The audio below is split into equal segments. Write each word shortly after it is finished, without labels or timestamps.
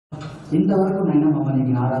ఇంతవరకు నైనా మమ్మల్ని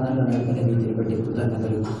నీ ఆరాధనలో నడిపిన రీతిని బట్టి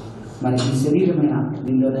కృతజ్ఞతలు. మరి ఈ శరీరమైన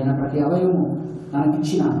దీనిలోనైనా ప్రతి అవయవము నాకు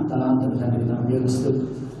ఇచ్చిన తలాంతను తండ్రి తను ఉపయోగిస్తూ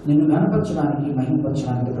నిన్ను గణపరచడానికి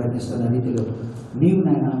మహిమపరచడానికి ప్రయత్నిస్తున్న రీతిలో నీవు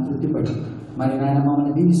నాయన తృప్తిపడి మరి నాయన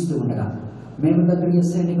మమ్మల్ని దీవిస్తూ ఉండగా మేము దగ్గర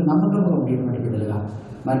చేస్తే నీకు నమ్మకంగా ఉండేటువంటి బిడ్డలుగా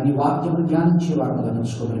మరి నీ వాక్యమును ధ్యానించే వాడుగా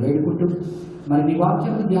నుంచుకోమని వేడుకుంటూ మరి నీ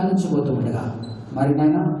వాక్యమును ధ్యానించబోతూ ఉండగా మరి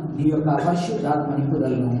నాయన నీ యొక్క పరిశుద్ధాత్మ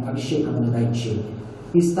నిపుణులను అభిషేకమును దయచే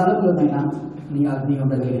ఈ స్థలంలోనైనా నీ అగ్ని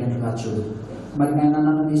ఉండగలిగినట్టుగా చూడు. మరి నాయన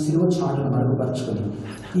నన్ను నీ శిలువ చాటును మరుగుపరుచుకొని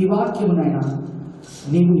ఈ వాక్యమునైనా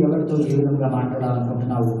నీవు ఎవరితో ఏ విధంగా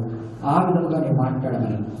మాట్లాడాలనుకుంటున్నావు ఆ విధముగా నేను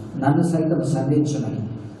మాట్లాడమని నన్ను సైతం సంధించమని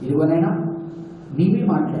ఇదిగోనైనా నీవే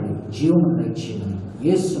మాట్లాడి జీవమును దయచేయమని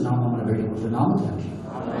యేసు నామమున వేడుకుంటున్నాము తండ్రి.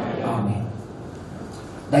 ఆమేన్.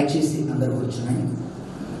 దయచేసి అందరూ కూర్చునండి.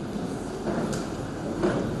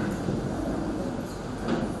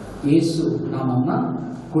 యేసు నామమున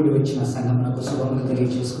కూడి వచ్చిన సంఘమునకు శుభములు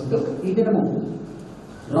తెలియజేసుకుంటూ ఈ దినము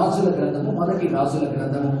రాజుల గ్రంథము, మొదటి రాజుల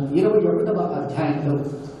గ్రంథము 21వ అధ్యాయంలో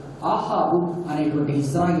ఆహాబు అనేటువంటి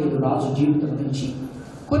ఇశ్రాయేలు రాజు జీవితం నుంచి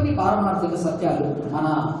కొన్ని పారమార్థిక సత్యాలు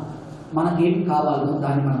మనకేమి కావాలో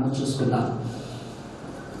దాన్ని మనము చూసుకుందాం.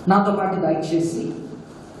 నాతో పాటు దయచేసి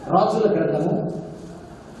రాజుల గ్రంథము,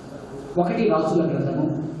 1 రాజుల గ్రంథము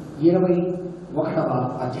 21వ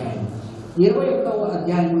అధ్యాయం 21వ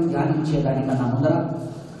అధ్యాయం ధ్యానించేదానికన్నా ముందర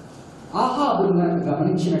ఆహాబును కనుక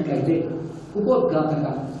గమనించినట్లయితే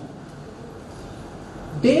ఉపోద్ఘాతంగా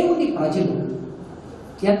దేవుని ప్రజలు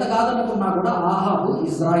ఎంత కాదనుకున్నా కూడా ఆహాబు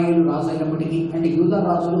ఇజ్రాయేలు రాజు అయినప్పటికీ, అంటే యూదా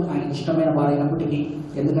రాజులు ఆయన ఇష్టమైన వారు అయినప్పటికీ,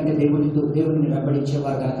 ఎందుకంటే దేవుడిని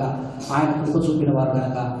వెంబడించేవారు కనుక, ఆయన కృప చూపిన వారు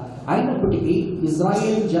కనుక, అయినప్పటికీ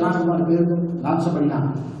ఇజ్రాయేలు జనాంగం అని పేరు గాంచబడిన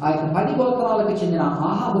ఆ యొక్క 10 గోత్రాలకు చెందిన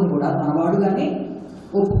ఆహాబును కూడా తన వాడుగానే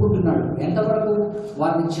ఒప్పుకుంటున్నాడు. ఎంతవరకు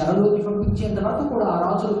వారిని చెరలోకి పంపించేంత వరకు కూడా ఆ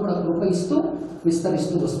రాజులు కూడా కృప ఇస్తూ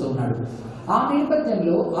విస్తరిస్తూ వస్తూ ఉన్నాడు. ఆ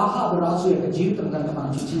నేపథ్యంలో ఆహాబు రాజు యొక్క జీవితం కనుక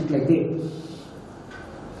మనం చూసినట్లయితే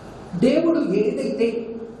దేవుడు ఏదైతే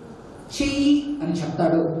చెయ్యి అని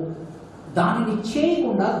చెప్తాడో దానిని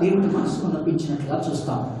చేయకుండా దేవుని మనసును నొప్పించినట్లుగా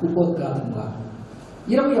చూస్తాం. ఉపోద్ఘాతంగా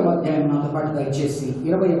 20వ అధ్యాయం నాతో పాటు దయచేసి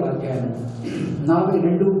 20వ అధ్యాయం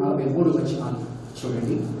 42-43 వచనాలు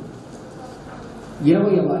చూడండి.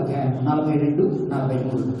 20వ అధ్యాయం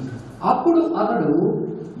 42-43. అప్పుడు అతడు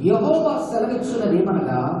యెహోవా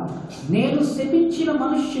సెలవిచ్చినదేమనగా, నేను శపించిన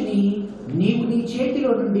మనుష్యుని నీవు నీ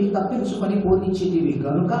చేతిలో నుండి తప్పించుకొని పోనిచ్చితివి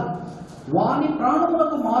గనుక వాని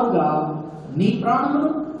ప్రాణములకు మారుగా నీ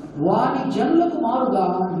ప్రాణమును, వాని జనులకు మారుగా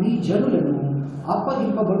నీ జనులను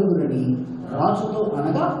అప్పగింపబడుదురని రాజుతో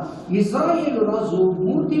అనగా, ఇశ్రాయేలు రాజు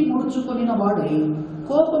మూర్తి ముడుచుకొనిన వాడై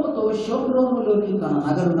కోపముతో షోమ్రోనులోని తన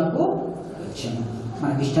నగరునకు వచ్చాను.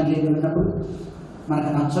 మనకి ఇష్టం లేదన్నప్పుడు, మనకు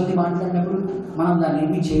నచ్చని మాట్లాడినప్పుడు, మనం దాన్ని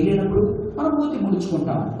ఏమీ చేయలేనప్పుడు మనం మూతి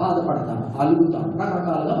ముడుచుకుంటాం, బాధపడతాం, అలుగుతాం,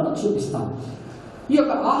 రకరకాలుగా మనం చూపిస్తాం. ఈ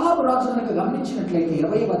యొక్క ఆహాబు రాజు కనుక గమనించినట్లయితే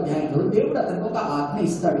 20వ అధ్యాయంలో దేవుడు అతనికి ఒక ఆజ్ఞ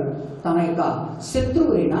ఇస్తాడు. తన యొక్క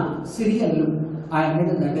శత్రువులైన సిరియన్లు ఆయన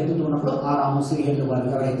మీద దండెత్తుతున్నప్పుడు, ఆరాము సిరియన్లు వాళ్ళు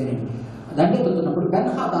ఎవరైతే దండెత్తుతున్నప్పుడు,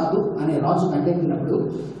 బెన్హదాదు అనే రాజు దండెత్తినప్పుడు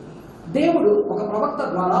దేవుడు ఒక ప్రవక్త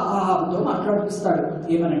ద్వారా ఆహాబుతో మాట్లాడిపిస్తాడు.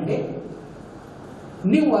 ఏమనంటే,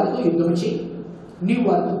 నీవు వారితో యుద్ధం చేయి, నీవు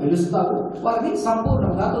వారితో గెలుస్తావు, వారిని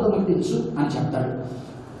సంపూర్ణంగా తుదముట్టించు అని చెప్తాడు.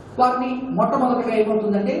 వారిని మొట్టమొదటిగా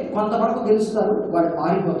ఏమవుతుందంటే, కొంతవరకు గెలుస్తారు, వాళ్ళు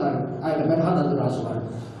పారిపోతారు. ఆ యొక్క బెన్హదదు రాజు వారు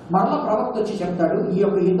మరలా ప్రవక్త వచ్చి చెప్తాడు, ఈ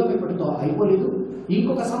యొక్క యుద్ధం ఇప్పటితో అయిపోలేదు,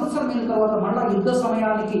 ఇంకొక సంవత్సరం అయిన తర్వాత మళ్ళా యుద్ధ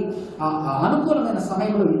సమయానికి అనుకూలమైన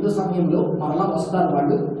సమయంలో, యుద్ధ సమయంలో మరలా వస్తారు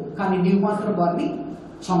వాళ్ళు, కానీ నీవు మాత్రం వారిని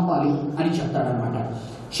చంపాలి అని చెప్తాడనమాట.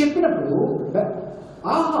 చెప్పినప్పుడు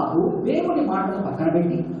ఆహాబు దేవుని మాటను పక్కన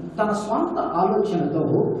పెట్టి తన స్వంత ఆలోచనతో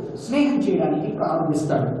స్నేహం చేయడానికి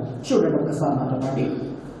ప్రారంభిస్తాడు. చూడండి ఒకసారి నాతో పాటు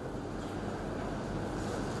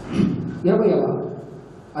 20వ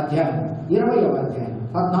అధ్యాయం 14వ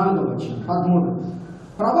వచనం 13.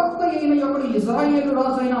 ప్రవక్త అయిన ఒకడు ఇశ్రాయేలు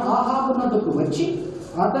రాజు అయిన ఆహాబు నద్దకు వచ్చి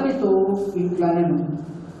అతనితో ఇట్లనెను,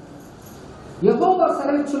 యెహోవా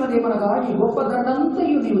సెలవిచ్చినదేమనగా, ఈ గొప్ప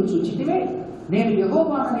దండంతయు నీవు చూచితివే, నేను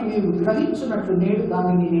యెహోవానని నీవు గ్రహించున్నట్లు నేడు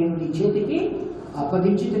దానిని నేను నీ చేతికి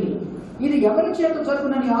అప్పగించితిని. ఇది ఎవరి చేత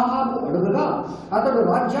జరుగునని ఆహాబు అడుగగా, అతడు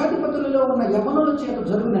రాజ్యాధిపతులలో ఉన్న యవనుల చేత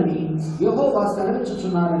జరుగునని యెహోవా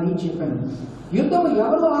సెలవిచ్చుచున్నారని చెప్పాను. యుద్ధము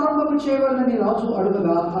ఎవరు ఆరంభం చేయవాలని రాజు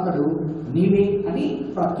అడుగగా, అతడు నీవే అని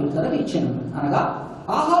ప్రత్యుత్తరం ఇచ్చాను. అనగా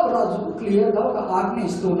ఆహాబు రాజు క్లియర్గా ఒక ఆజ్ఞ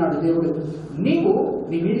ఇస్తూ ఉన్నాడు దేవుడు. నీవు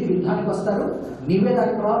నీ మీదకి యుద్ధానికి వస్తారు, నీవే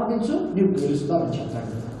దాన్ని ప్రారంభించు, నీవు గెలుస్తావు అని చెప్తాడు.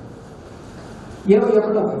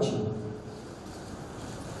 21వ వచనం.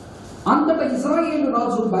 అంతటా ఇశ్రాయేలు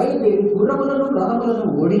రాజు బయలుదేరి గుర్రములను రథములను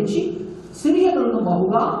ఓడించి సిరియనులను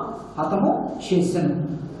బహుగా హతము చేసెను.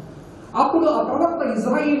 అప్పుడు ఆ ప్రవక్త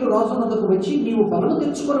ఇజ్రాయేలు రాజునొద్దకు వచ్చి, నీవు బలము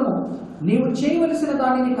తెచ్చుకొనుము, నీవు చేయవలసిన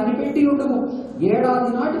దానిని కనిపెట్టి ఉండుము, ఏడాది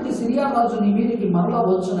నాటికి సిరియా రాజు నీ మీదికి మరలా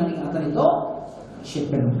వచ్చునని అతనితో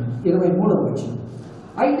చెప్పాను. 23వ వచనం.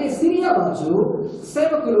 అయితే సిరియా రాజు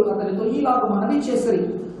సేవకులు అతనితో ఈలాగు మనవి చేసిరి,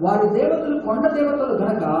 వారి దేవతలు కొండ దేవతలు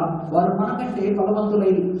గనక వారు మనకంటే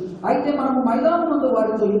బలవంతులైరి. అయితే మనము మైదానమందు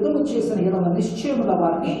వారితో యుద్ధము చేసిన ఎడల నిశ్చయముగా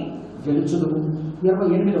వారిని గెలుచుదుము.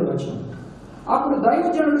 28వ వచనం. అప్పుడు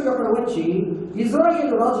దైవజనుడు ఒకడు వచ్చి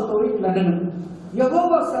ఇజ్రాయేలు రాజుతో ఇట్లనెను,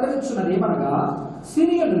 యెహోవా సెలవిచ్చున్నదేమనగా,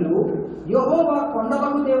 సిరియనులు యెహోవా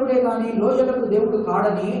కొండలకు దేవుడే గాని లోయలకు దేవుడు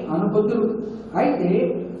కాడని అనుకొందురు. అయితే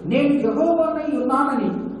నేను యెహోవానై ఉన్నానని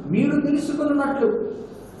మీరు తెలుసుకున్నట్లు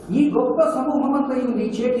ఈ గొప్ప సమూహమంతయు నీ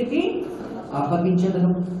చేతికి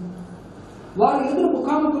అప్పగించెదను. వారు ఎదురు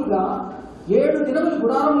ముఖాముఖులుగా 7 దినములు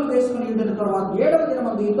గుడారములు వేసుకుని ఉండిన తర్వాత 7వ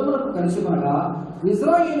దినమందు యుద్ధములకు కలిసికొనగా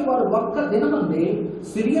ఇజ్రాయేలు వారు ఒక్క దినమందే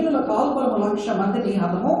సిరియనుల కాల్బలము 1,00,000 మందిని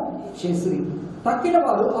హతము చేసిరి. తక్కిన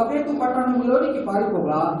వారు అవేకు పట్టణంలోనికి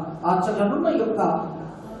పారిపోగా ఆ చటనున్న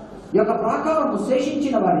యొక్క ప్రాకారము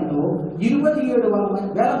శేషించిన వారితో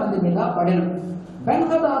 27,000 మంది మీద పడెను.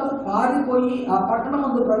 బెన్హదాదు పారిపోయి ఆ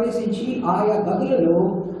పట్టణమందు ప్రవేశించి ఆయా గదులలో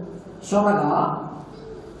చొరగా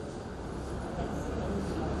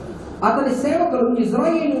అతని సేవకులు,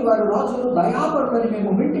 ఇజ్రాయేలు వారి రాజులు దయాపరులని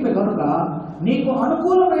మేము వింటిమి కనుక నీకు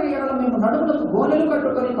అనుకూలమైన ఎడల మేము నడుములకు గోనెలు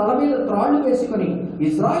కట్టుకొని తల మీద త్రాళ్లు వేసుకొని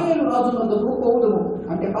ఇజ్రాయేలు రాజులందుకు పోవుదుము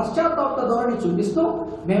అంటే పశ్చాత్తాప ధోరణి చూపిస్తూ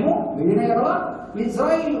మేము వెళ్ళిన ఎడల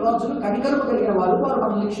ఇజ్రాయేలు రాజులు కనికరము కలిగిన వారు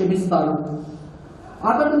మనల్ని క్షమిస్తారు,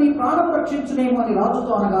 అతడు నీ ప్రాణం రక్షించునేమో అని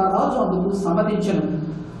రాజుతో అనగా రాజు అందుకు సమ్మతించెను.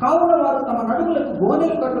 కావున వారు తమ నడుములకు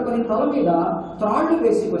గోనెలు కట్టుకొని తల మీద త్రాళ్లు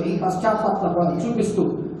వేసుకొని పశ్చాత్తాప చూపిస్తూ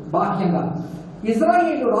బాహ్యంగా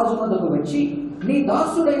ఇజ్రాయేలు రాజు వద్దకు వచ్చి, నీ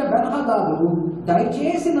దాసుడైన బెన్హదాదు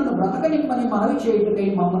దయచేసి నన్ను బ్రతకనిమ్మని మనవి చేయుటకై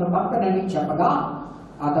మమ్మల్ని పంపనని చెప్పగా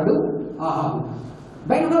అతడు, ఆహాబు,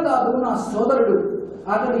 బెన్హదాదు నా సోదరుడు,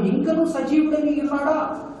 అతడు ఇంకనూ సజీవుడని ఉన్నాడా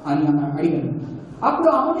అని అడిగాను. అప్పుడు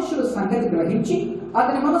ఆ మనుషులు సంగతి గ్రహించి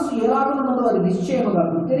అతని మనసు ఎలాగనున్నదో అది నిశ్చయముగా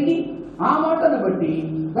తిరిగి ఆ మాటను బట్టి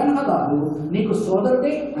బెన్హదాదు నీకు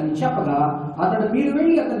సోదరుడే అని చెప్పగా అతడు, మీరు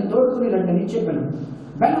వెళ్ళి అతన్ని తోడుకుని రండని చెప్పాను.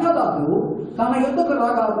 బెన్హదాదు తన యొద్దకు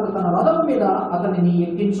రాగా అతడు తన రథము మీద అతనిని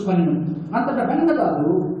ఎక్కించుకొనెను. అంతటా బెన్హదాదు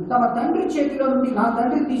తమ తండ్రి చేతిలో నుండి నా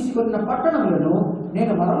తండ్రి తీసుకొనిన పట్టణములను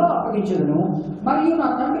నేను మరలా అప్పగించెదను, మరియు నా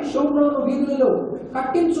తండ్రి షోమ్రోను వీధులలో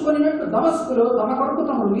కట్టించుకొనినట్టు దమస్కులో తమ కొరకు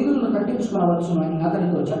తమ వీధులను కట్టించుకొనవచ్చును అని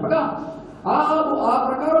అతనితో చెప్పగా, ఆహాబు ఆ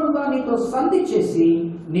ప్రకారముగా నీతో సంధి చేసి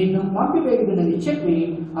నిన్ను పంపివేయుడని చెప్పి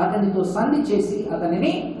అతనితో సంధి చేసి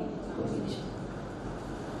అతనిని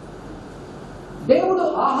దేవుడు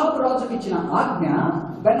ఆహాబు రాజుకి ఇచ్చిన ఆజ్ఞ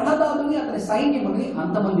బెన్హదాదుని అతని సైన్యముని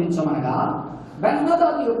అంతమొందించమనగా,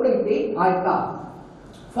 బెన్హదాదు ఎప్పుడైతే ఆ యొక్క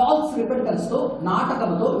ఫాల్స్ రిపెంటెన్స్ తో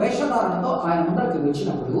నాటకముతో వేషధారణతో ఆయన ముందరికి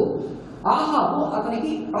వచ్చినప్పుడు ఆహాబు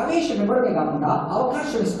అతనికి ప్రవేశం ఇవ్వడమే కాకుండా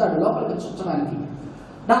అవకాశం ఇస్తాడు లోపలికి చొచ్చడానికి.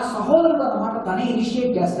 నా సహోదరుడు అన్నమాట తనే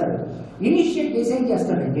ఇనిషియేట్ చేస్తాడు. ఇనిషియేట్ చేసి ఏం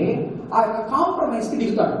చేస్తాడంటే ఆ యొక్క కాంప్రమైజ్ కి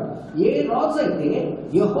దిగుతాడు. ఏ రాజు అయితే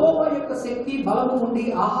యెహోవా యొక్క శక్తి బలము ఉండి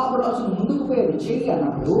ఆహాబు రాజును ముందుకు పోయేది చెయ్యి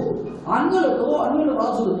అన్నప్పుడు అన్యుల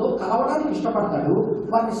రాజులతో కలవడానికి ఇష్టపడతాడు,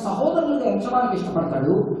 వారిని సహోదరులుగా ఎంచడానికి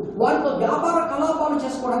ఇష్టపడతాడు, వారితో వ్యాపార కలాపాలు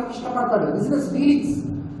చేసుకోవడానికి ఇష్టపడతాడు, బిజినెస్ డీలింగ్స్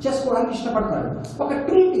చేసుకోవడానికి ఇష్టపడతాడు, ఒక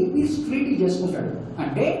పీస్ ట్రీటీ చేసుకుంటాడు.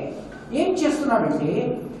 అంటే ఏం చేస్తున్నాడంటే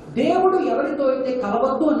దేవుడు ఎవరితో అయితే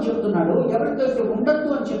కలవద్దు అని చెప్తున్నాడో, ఎవరితో అయితే ఉండద్దు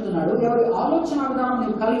అని చెప్తున్నాడో, ఎవరి ఆలోచన విధానం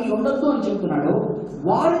నీవు కలిగి ఉండద్దు అని చెప్తున్నాడో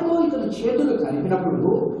వారితో ఇతను చేతులు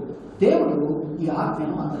కలిపినప్పుడు దేవుడు ఈ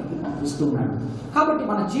ఆజ్ఞను అతనికి పంపిస్తున్నాడు. కాబట్టి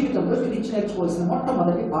మన జీవితంలో ఇది నేర్చుకోవాల్సిన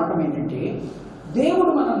మొట్టమొదటి పాఠం ఏంటంటే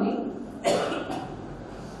దేవుడు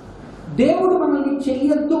మనల్ని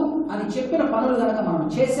చెయ్యొద్దు అని చెప్పిన పనులు కనుక మనం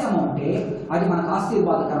చేశాము అంటే అది మనకు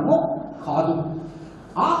ఆశీర్వాదకరము కాదు.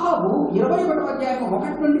 ఆహాబు 21వ అధ్యాయం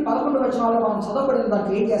 1 నుండి 11 వచనాల్లో మనం చదవబడిన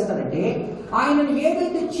దానికి ఏం చేస్తాడంటే ఆయనను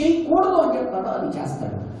ఏదైతే చేయకూడదు అని చెప్తాడో అది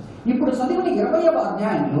చేస్తాడు. ఇప్పుడు చదివిన 20వ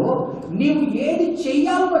అధ్యాయంలో నీవు ఏది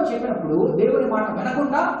చెయ్యాలో చెప్పినప్పుడు దేవుని మాట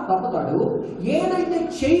వినకుండా తప్పుతాడు, ఏదైతే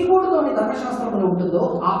చేయకూడదు అని ధర్మశాస్త్రంలో ఉంటుందో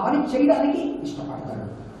ఆ పని చేయడానికి ఇష్టపడతాడు.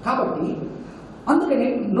 కాబట్టి అందుకని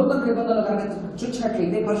నూతన నిబంధనలు కనుక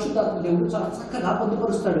చూసినట్లయితే పరిశుద్ధాత్మ దేవుడు చాలా చక్కగా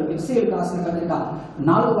పొందుపరుస్తాడు. ఎఫెసీయులకు రాసిన పత్రిక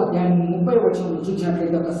 4వ అధ్యాయం 30వ వచనంలో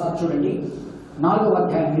చూసినట్లయితే ఒకసారి చూడండి. 4వ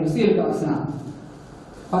అధ్యాయం ఎఫెసీయులకు రాసిన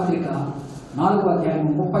పత్రిక 4వ అధ్యాయం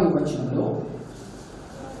 30వ వచనంలో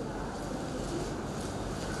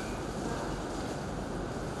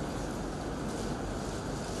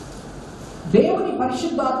దేవుని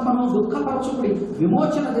పరిశుద్ధాత్మను దుఃఖపరచుకుడి,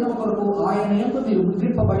 విమోచన దినం కొరకు ఆయన యందు మీరు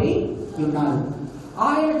ముద్రింపబడి ఉన్నారు.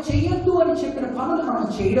 ఆయన చెయ్యొద్దు అని చెప్పిన పనులు మనం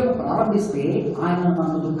చేయడం ప్రారంభిస్తే ఆయన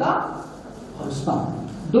మనం దుఃఖపరుస్తాం.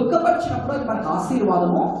 దుఃఖపరిచినప్పుడు అది మనకు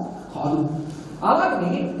ఆశీర్వాదము కాదు.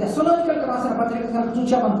 అలాగే తెస్సలోనికలకు రాసిన పత్రిక కనుక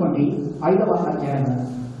చూసామనుకోండి, 5వ అధ్యాయం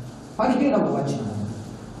 15వ వచనం,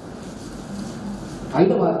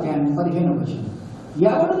 5వ అధ్యాయం 15వ వచనం,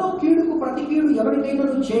 ఎవరినో కీడుకు ప్రతి కీడు ఎవరికైనా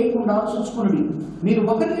చేయకుండా చూసుకుని మీరు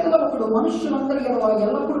ఒకరి ఎడల ఒకడు మనుష్యులందరి ఎడల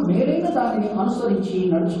ఎల్లప్పుడూ మేలైన దానిని అనుసరించి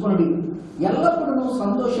నడుచుకునుడి, ఎల్లప్పుడూ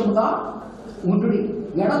సంతోషముగా ఉండుడి,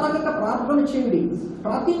 ఎడతగక ప్రార్థన చేయుడి,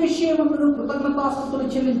 ప్రతి విషయమును కృతజ్ఞతాస్తుతులు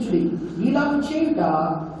చెల్లించుడి, ఇలాగ చేయుట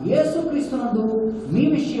యేసుక్రీస్తునందు మీ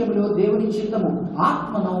విషయంలో దేవుని చిత్తము.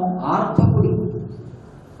 ఆత్మను ఆర్పకుడి,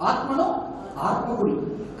 ఆత్మను ఆర్పకుడి.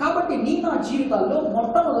 కాబట్టి నీ నా జీవితాల్లో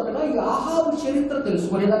మొట్టమొదటిగా ఈ ఆహాబు చరిత్ర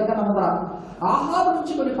తెలుసుకునేదానికన్నా ముందర, ఆహాబు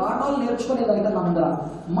నుంచి కొన్ని పాఠాలు నేర్చుకునేదానికన్నా ముందర,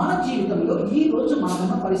 మన జీవితంలో ఈ రోజు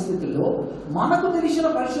మనకున్న పరిస్థితుల్లో మనకు తెలిసిన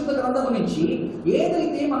పరిశుద్ధ గ్రంథం నుంచి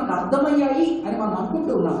ఏదైతే మనకు అర్థమయ్యాయి అని మనం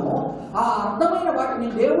అనుకుంటూ ఉన్నామో, ఆ అర్థమైన వాటిని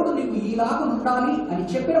దేవుడు నీకు ఈలాగా ఉండాలి అని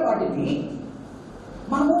చెప్పిన వాటిని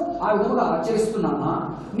మనము ఆ విధంగా ఆచరిస్తున్నామా,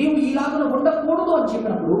 నీవు ఈలాగున ఉండకూడదు అని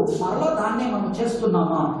చెప్పినప్పుడు మరలా దాన్నే మనం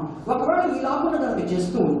చేస్తున్నామా? ఒకవేళ ఈలాగున కనుక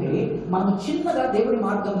చేస్తూ ఉంటే మనం చిన్నగా దేవుడి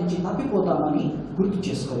మార్గం నుంచి తప్పిపోతామని గుర్తు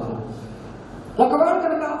చేసుకోవాలి. ఒకవేళ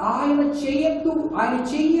కనుక ఆయన చేయొద్దు, ఆయన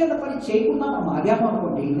చెయ్యాల పని చేయకుండా మనం ఆగాము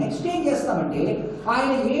అనుకోండి, నెక్స్ట్ ఏం చేస్తామంటే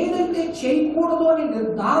ఆయన ఏదైతే చేయకూడదు అని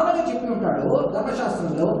నిర్ధారణగా చెప్పి ఉంటాడో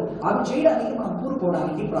ధర్మశాస్త్రంలో అవి చేయడానికి మనం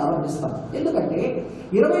కూరుకోవడానికి ప్రారంభిస్తాం. ఎందుకంటే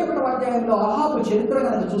 21వ అధ్యాయంలో ఆహాబు చరిత్ర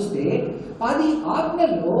కనుక చూస్తే 10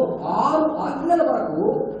 ఆజ్ఞల్లో 6 ఆజ్ఞల వరకు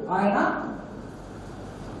ఆయన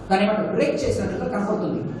దాని ఏమంటే బ్రేక్ చేసినట్లుగా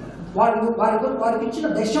కనపడుతుంది. వారికి ఇచ్చిన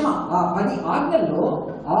దశమ ఆ 10 ఆజ్ఞల్లో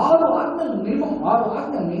 6 ఆజ్ఞలు మినిమం 6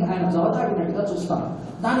 ఆజ్ఞల్ని ఆయన జవదాటినట్టుగా చూస్తాం.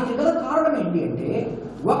 దానికి గల కారణం ఏంటి అంటే,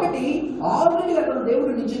 ఒకటి ఆల్రెడీ అక్కడ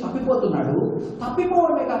దేవుడి నుంచి తప్పిపోతున్నాడు.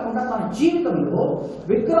 తప్పిపోవడమే కాకుండా తన జీవితంలో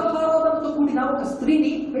విగ్రహారాధనతో కూడిన ఒక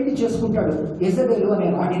స్త్రీని పెళ్లి చేసుకుంటాడు, యెజబెలు అనే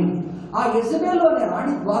రాణిని. ఆ యెజబెలు అనే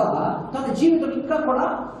రాణి ద్వారా తన జీవితం ఇంకా కూడా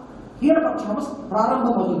హీనపరచడం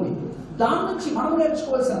ప్రారంభమవుతుంది. దాని నుంచి మనం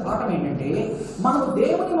నేర్చుకోవాల్సిన పాఠం ఏంటంటే, మనం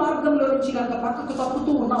దేవుని మార్గంలో నుంచి కనుక పక్కకు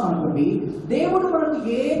తప్పుతూ ఉన్నాం అనుకోండి, దేవుడు మనకు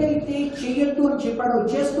ఏదైతే చేయొద్దు అని చెప్పాడో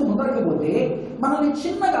చేస్తూ ముందరకపోతే మనల్ని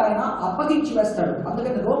చిన్నగా ఆయన అప్పగించి వేస్తాడు.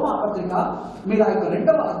 అందుకని రోమా పత్రిక మీరు ఆ యొక్క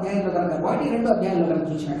 2వ అధ్యాయంలో కనుక 2వ అధ్యాయంలో కనుక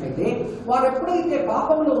చూసినట్లయితే, వారు ఎప్పుడైతే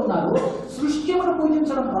పాపంలో ఉన్నారో సృష్టిని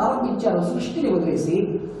పూజించడం ప్రారంభించారో, సృష్టిని వదిలేసి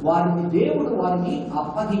దేవుడు వారిని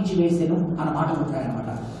అప్పగించి వేసెను అన్నమాట ఉంటాయన్నమాట.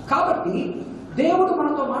 కాబట్టి దేవుడు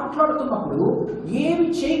మనతో మాట్లాడుతున్నప్పుడు ఏమి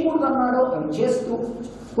చేయకూడదు అన్నాడో అవి చేస్తూ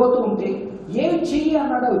పోతూ ఉంటే, ఏమి చెయ్యి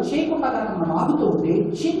అన్నాడో అవి చేయకుండా కనుక మనం ఆగుతూ ఉంటే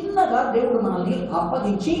చిన్నగా దేవుడు మనల్ని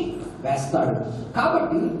అప్పగించి వేస్తాడు.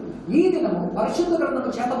 కాబట్టి ఈ దినము పరిశుద్ధ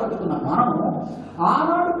గ్రంథము చేతపట్టుకున్న మనము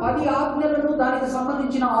ఆనాడు 10 ఆజ్ఞలను దానికి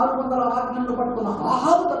సంబంధించిన 600 ఆజ్ఞలను పట్టుకున్న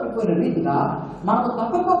ఆహారం తప్పిపోయిన రీతిగా మనము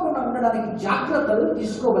తప్పకుండా ఉండడానికి జాగ్రత్తలు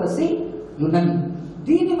తీసుకోవలసి ఉన్నది.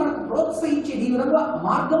 దీన్ని మనకు ప్రోత్సహించేది, ఈ విధంగా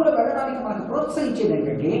మార్గంలో వెళ్ళడానికి మనకు ప్రోత్సహించేది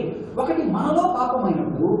ఏంటంటే, ఒకటి మనలో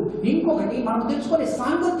పాపమైనప్పుడు, ఇంకొకటి మనం తెచ్చుకునే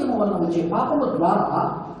సాంగత్యము వలన వచ్చే పాపము ద్వారా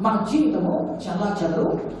మన జీవితము చెల్లాచెదరు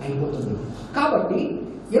అయిపోతుంది. కాబట్టి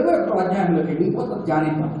 21వ అధ్యాయంలోకి వెళ్ళి కొంత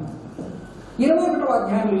ధ్యానిద్దాం. 21వ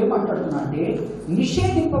అధ్యాయంలో ఏం మాట్లాడుతున్నా అంటే,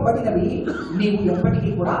 నిషేధింపబడినవి నీవు ఎప్పటికీ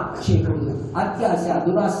కూడా చేయకూడదు. అత్యాశ,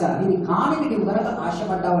 దురాశ, నీది కానిది నీవు కనుక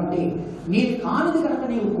ఆశపడ్డావంటే, నీది కానిది కనుక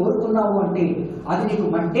నీవు కోరుకున్నావు అంటే అది నీకు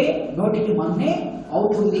మంటే నోటికి మన్నే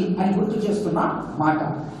అవుతుంది అని గుర్తు చేస్తున్న మాట.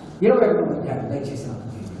 21వ అధ్యాయం దయచేసి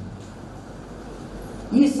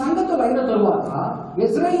ఈ సంగతులు అయిన తరువాత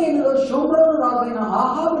యెజ్రెయేలులో షోమ్రోను రాజైన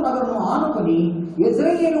ఆహాబు నగరును ఆనుకొని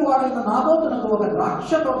యెజ్రెయేలు వాడైన నాబోతునకు ఒక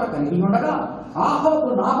ద్రాక్ష తోట కలిగి ఉండగా, ఆహాబు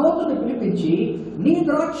నాబోతుని పిలిపించి, నీ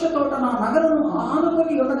ద్రాక్ష తోట నా నగరును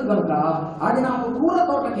ఆనుకొని ఉన్నది కనుక అది నాకు కూర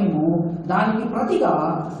తోటకేమో, దానికి ప్రతిగా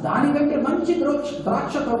దానికంటే మంచి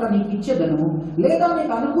ద్రాక్ష తోట నీకు ఇచ్చేదను, లేదా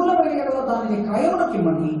నీకు అనుకూలమైన ఎడల దానిని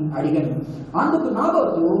క్రయమునకిమ్మని అడిగాను. అందుకు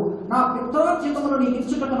నాబోతు, నా పిత్రార్జితమును నీకు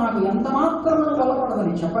ఇచ్చుటకు నాకు ఎంత మాత్రమును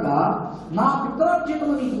బలపడదని చెప్పగా, నా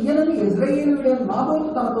పిత్రార్జితము నీకు ఇయ్యనని యెజ్రెయేలీయుడైన నాబోతు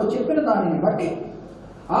తనతో చెప్పిన దానిని బట్టి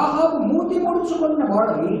ఆహాబు మూతి ముడుచుకున్న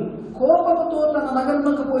వాడై కోపముతో తన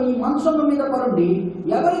నగరమునకు పోయి మంచము మీద పరుండి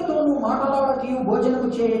ఎవరితోనూ మాట్లాడకయు భోజనము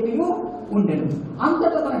చేయకయు ఉండెను.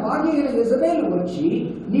 అంతటా తన భార్య అయిన యెజబెలు వచ్చి,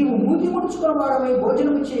 నీవు మూతి ముడుచుకున్న వాడవై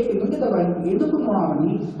భోజనము చేయక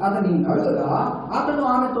ఎందుకున్నావని అతని అడుగగా, అతను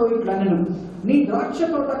ఆమెతో ఇట్లనెను, నీ ద్రాక్ష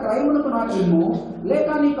తోట క్రయమునకు నాకేమో, లేక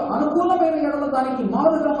నీకు అనుకూలమైన ఎడల దానికి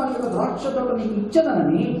మారుగా మన యొక్క ద్రాక్ష తోట నీకు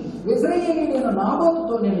ఇచ్చదనని యెజ్రెయేలీయుడైన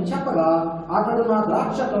నాబోతుతో నేను చెప్పగా, అతడు నా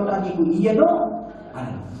ద్రాక్ష తోట నీకు ఇయ్యను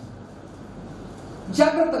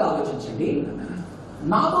జాగ్రత్తగా ఆలోచించండి.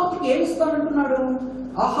 నాబోతుకి ఏమి ఇస్తానంటున్నాడు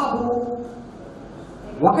ఆహాబు?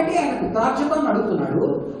 ఒకటి, ఆయన పిత్రార్జితాన్ని అడుగుతున్నాడు.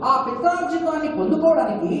 ఆ పిత్రార్జితాన్ని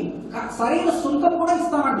పొందుకోవడానికి సరైన సుంకం కూడా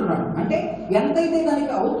ఇస్తానంటున్నాడు. అంటే ఎంతైతే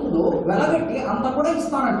దానికి అవుతుందో వెలగట్టి అంత కూడా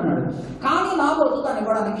ఇస్తానంటున్నాడు. కానీ నాబోతు దాన్ని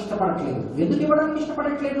ఇవ్వడానికి ఇష్టపడట్లేదు. ఎందుకు ఇవ్వడానికి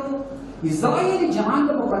ఇష్టపడట్లేదు? ఇజ్రాయేలీ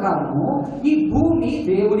జనాంగము ప్రకారము ఈ భూమి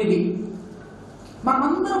దేవుడిది.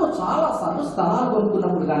 మనమందరము చాలా సార్లు స్థలాలు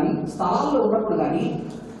కొనుక్కున్నప్పుడు కానీ, స్థలాల్లో ఉన్నప్పుడు కానీ,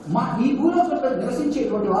 ఈ భూలోకంలో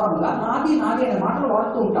నివసించేటువంటి వారంగా నాది నాది అనే మాటలు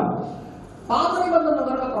వాడుతూ ఉంటాం. పాత నిబంధనలో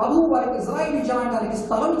కనుక ప్రభువు వారికి ఇజ్రాయేలీ జనాంగానికి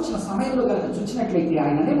స్థలం ఇచ్చిన సమయంలో కనుక చూసినట్లయితే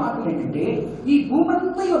ఆయన అనే మాటలు ఏంటంటే, ఈ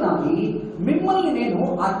భూమంతయు నాది, మిమ్మల్ని నేను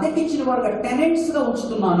అద్దెకిచ్చిన వారుగా టెనెంట్స్ గా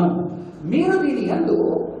ఉంచుతున్నాను. మీరు దీని యందు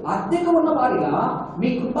అద్దెకు ఉన్న వారిగా మీ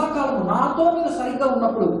కృపాకాలము నాతో మీరు సరిగ్గా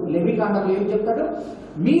ఉన్నప్పుడు, లెవికాండంలో ఏం చెప్తాడు?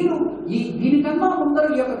 మీరు దీనికన్నా ముందర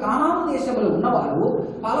ఈ యొక్క కానాను దేశంలో ఉన్నవారు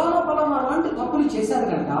పలానా లాంటి తప్పులు చేశారు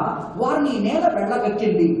కనుక వారిని ఈ నేల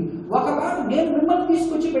వెళ్ళగక్కింది. ఒకవేళ నేను మిమ్మల్ని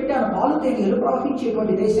తీసుకొచ్చి పెట్టాను పాలు తేనీలు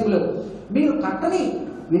ప్రవహించేటువంటి దేశంలో, మీరు కట్టని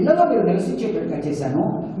ఇళ్లలో మీరు నివసించేటట్టుగా చేశాను.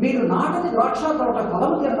 మీరు నాటని ద్రాక్ష తోట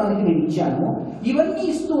ఫలము తినడానికి నేను ఇచ్చాను. ఇవన్నీ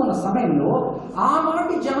ఇస్తూ ఉన్న సమయంలో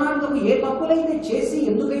ఆనాటి జనాంగం ఏ తప్పులైతే చేసి,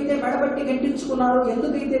 ఎందుకైతే మెడబట్టి గంటించుకున్నారో,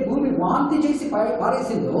 ఎందుకైతే భూమి వాంతి చేసి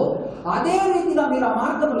పారేసిందో, అదే రీతిగా మీరు ఆ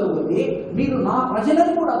మార్గంలో పోతే మీరు నా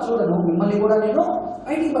ప్రజలను కూడా చూడను, మిమ్మల్ని కూడా నేను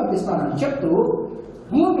బయటికి పంపిస్తానని చెప్తూ,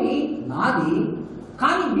 భూమి నాది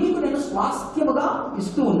కానీ మీకు నేను స్వాస్థ్యముగా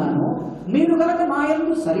ఇస్తూ ఉన్నాను. మీరు కనుక నా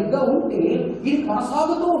యందు సరిగ్గా ఉంటే ఇది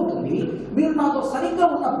కొనసాగుతూ ఉంటుంది. మీరు నాతో సరిగ్గా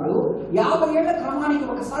ఉన్నప్పుడు 50 ఏళ్ల క్రమానికి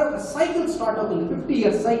ఒకసారి ఒక సైకిల్ స్టార్ట్ అవుతుంది, 50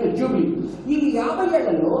 years సైకిల్ జూబ్లీ. ఈ 50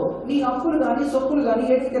 ఏళ్లలో నీ అప్పులు కానీ సొప్పులు కానీ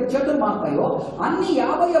ఏదైతే చేతులు మారుతాయో అన్ని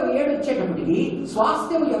 50వ ఏడు వచ్చేటప్పటికి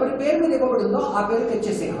స్వాస్థ్యం ఎవరి పేరు మీద ఇవ్వబడిందో ఆ పేరు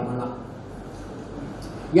తెచ్చేసేయాలి. మళ్ళా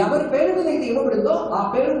ఎవరి పేరు మీద అయితే ఇవ్వబడిందో ఆ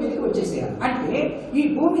పేరు మీదకి వచ్చేసేయాలి. అంటే ఈ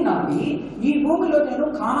భూమి నాది, ఈ భూమిలో నేను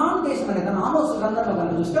కానాను దేశం అనేది ఆమోసు గ్రంథంలో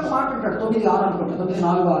కనుక చూస్తే మాట్లాడతాడు 9:6 అనుకుంటా,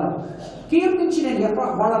 9:4 కీర్తించి నేను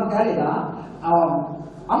వాళ్ళని తేలేదా,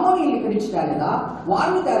 అమ్మోనీలు ఇక్కడి నుంచి తేలేదా,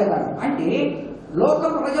 వారిని తేలేదా అంటే లోక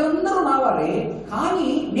ప్రజలందరూ నా వారే. కానీ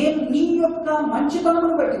నేను నీ యొక్క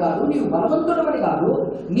మంచితనమును బట్టి కాదు, నీవు బలవంతుడమని కాదు,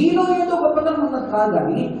 నీలో ఏదో గొప్పతనం ఉన్నది కాదు,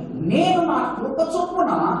 కానీ నేను నా కృప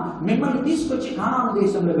చొప్పున మిమ్మల్ని తీసుకొచ్చి కానాను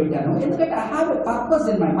దేశంలో పెట్టాను. ఎందుకంటే I have a purpose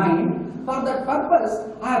in my mind. For that purpose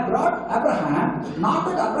I brought Abraham. Not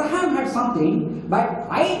that Abraham had something, but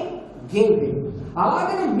I gave him.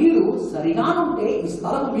 అలాగనే మీరు సరిగానుంటే ఈ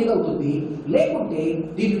స్థలం మీదవుతుంది, లేకుంటే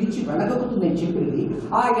దీని నుంచి వెళ్ళగలుగుతుంది అని చెప్పింది.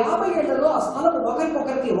 ఆ 50 ఏళ్లలో ఆ స్థలం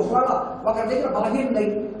ఒకరికొకరికి, ఒకవేళ ఒకరి దగ్గర బలహీనులై,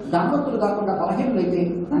 ధనవంతులు కాకుండా బలహీనులైతే,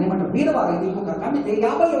 దాని ఏమంటే బీదవారైతే ఇంకొకరు కమ్మితే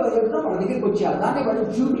 50వ ఏడున వాళ్ళ దగ్గరికి వచ్చారు. దాన్ని వాళ్ళు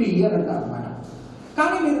జూబ్లీ ఇయర్ అంటారు అనమాట.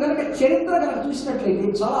 కానీ మీరు కనుక చరిత్ర కనుక చూసినట్లయితే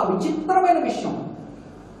చాలా విచిత్రమైన విషయం.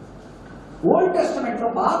 ఓల్డ్ టెస్టమెంట్ లో,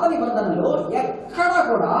 పాత నిబంధనలో ఎక్కడా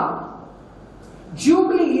కూడా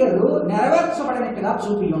జూబ్లీ ఇయర్ నెరవేర్చబడినట్టుగా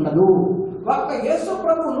చూపి ఉండదు. ఒక్క యేసు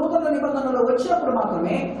ప్రభు నూతన నిబంధనలో వచ్చినప్పుడు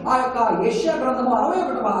మాత్రమే ఆ యొక్క యెషయా గ్రంథము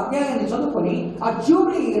 61వ అధ్యాయాన్ని చదువుకొని ఆ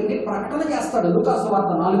జూబ్లీ ఇయర్ ని ప్రకటన చేస్తాడు లూకా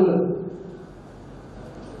సువార్త 4లో.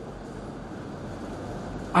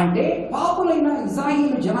 అంటే పాపులైన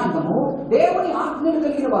ఇశ్రాయేలు జనాంగము దేవుని ఆజ్ఞలు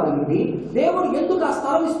కలిగిన వారు నుండి దేవుడు ఎందుకు ఆ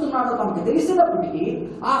స్థలం ఇస్తున్నాడో తమకు తెలిసినప్పటికీ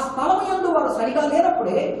ఆ స్థలం యందు వారు సరిగా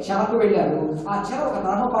లేనప్పుడే చెరకు వెళ్ళారు. ఆ చెర ఒక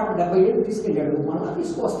తరం పాటు 70 ఏళ్ళు తీసుకెళ్ళాడు, మళ్ళా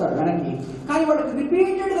తీసుకొస్తాడు వెనక్కి. కానీ వాళ్ళకి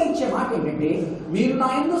రిపీటెడ్ గా ఇచ్చే మాట ఏంటంటే, మీరు నా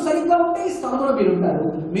యందు సరిగ్గా ఉంటే ఈ స్థలంలో మీరు ఉంటారు,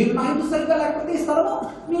 మీరు నా యందు సరిగ్గా లేకపోతే ఈ స్థలము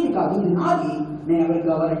మీది కాదు, ఇది నాది, నేను ఎవరికి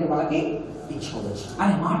కావాలంటే వాళ్ళకి ఇచ్చుకోవచ్చు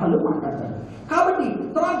అనే మాటలు మాట్లాడతాడు. కాబట్టి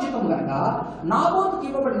పిత్రార్జితం గనక, నాబోతుకి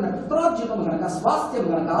ఇవ్వబడిన పిత్రార్జితం గనక, స్వాస్థ్యం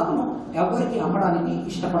గనక అతను ఎవరికి అమ్మడానికి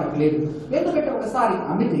ఇష్టపడట్లేదు. ఎందుకంటే ఒకసారి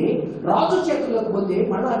అమ్మితే రాజు చేతుల్లోకి పోతే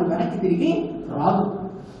మళ్ళీ అది వెనక్కి తిరిగి రాదు.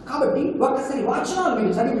 కాబట్టి ఒక్కసారి వచనాలు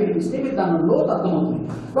మీరు చదివి వినిపిస్తే మీరు దాని లోతు అర్థమవుతుంది.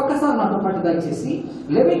 ఒక్కసారి నాతో పాటు దయచేసి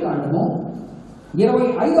లెవికాండము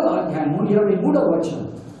 25వ అధ్యాయము 23వ వచనం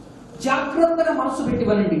జాగ్రత్తగా మనసు పెట్టి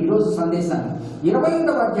వినండి ఈరోజు సందేశాన్ని.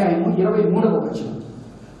 25వ అధ్యాయము 23వ వచనం.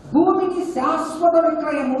 భూమిని శాశ్వత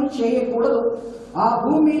విక్రయము చేయకూడదు, ఆ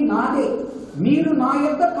భూమి నాదే, మీరు నా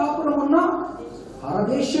యొద్ద కాపురం ఉన్న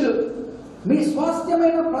పరదేశులు, మీ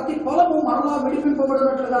స్వాస్థ్యమైన ప్రతి పొలము మరలా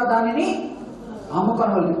విడిపింపబడినట్లుగా దానిని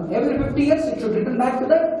అమ్ముకొనవలెను. Every 50 years it should return back to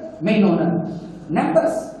the main owner.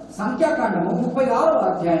 Numbers సంఖ్యాకాండము 36వ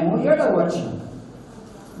అధ్యాయము 7వ వచనం.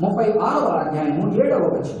 36వ అధ్యాయము 7వ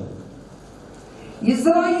వచనం.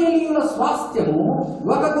 ఇశ్రాయేలీయుల స్వాస్థ్యము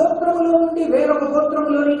ఒక గోత్రములో నుండి వేరొక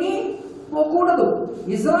గోత్రములోనికి పోకూడదు.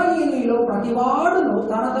 ఇశ్రాయేలీయులు ప్రతివాడును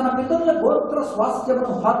తన తన పితరుల గోత్ర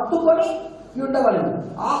స్వాస్థ్యమును హత్తుకొని ఉండవలెను.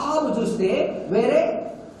 ఆహాబు చూస్తే వేరే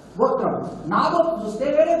గోత్రం. నాబోతు చూస్తే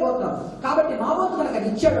వేరే గోత్రం. కాబట్టి నాబోతు కనుక అది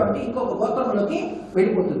ఇచ్చాడు అంటే ఇంకొక గోత్రంలోకి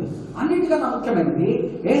వెళ్ళిపోతుంది. అన్నిటికన్నా ముఖ్యమైనది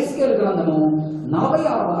యెహెజ్కేలు గ్రంథము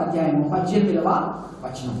 46వ అధ్యాయము 18వ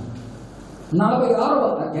వచనం. 46వ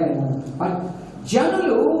అధ్యాయము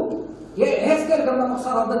జనులు యెహెజ్కేలు గ్రంథం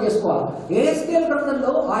ఒకసారి అర్థం చేసుకోవాలి. యెహెజ్కేలు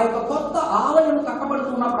గ్రంథంలో ఆ యొక్క కొత్త ఆలయం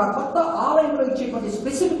కట్టబడుతున్నప్పుడు ఆ కొత్త ఆలయంలో ఇచ్చేటువంటి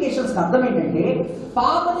స్పెసిఫికేషన్స్ అర్థం ఏంటంటే,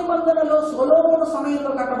 పాత నిబంధనలో సొలొమోను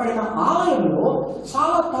సమయంలో కట్టబడిన ఆలయంలో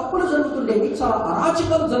చాలా తప్పులు జరుగుతుండేవి, చాలా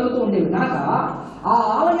అరాచకాలు జరుగుతూ ఉండేవి. కనుక ఆ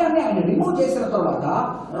ఆలయాన్ని ఆయన రిమూవ్ చేసిన తర్వాత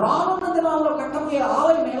రానున్న దినాల్లో కట్టబోయే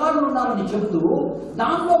ఆలయం ఎలాగ ఉండాలని చెబుతూ,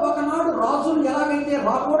 దానిలో ఒకనాడు రాజులు ఎలాగైతే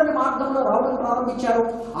రాకూడని మార్గంలో రావడం ప్రారంభించారు,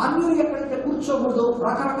 అన్యులు ఎక్కడైతే కూర్చోకూడదు,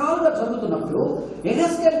 రకరకాలుగా జరుగుతున్నప్పుడు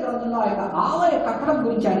యెహెజ్కేలు గ్రంథంలో ఆ యొక్క ఆలయ కట్టడం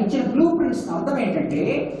గురించి ఆయన ఇచ్చిన బ్లూ ప్రింట్స్ అర్థం ఏంటంటే,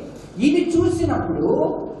 ఇది చూసినప్పుడు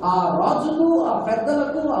ఆ రాజుకు, ఆ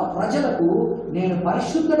పెద్దలకు, ఆ ప్రజలకు నేను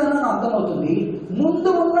పరిశుద్ధుడనని అర్థమవుతుంది. ముందు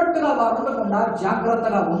ఉన్నట్టుగా వారు ఉండకుండా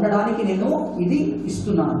జాగ్రత్తగా ఉండడానికి నేను ఇది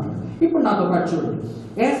ఇస్తున్నాను. ఇప్పుడు నాతో పాటు చూడండి,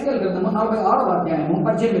 యెహెజ్కేలు గ్రంథము 46వ అధ్యాయము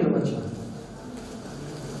 18వ వచనం.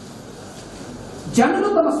 జనులు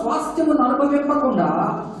తమ స్వాస్థ్యమును అనుభవింపకుండా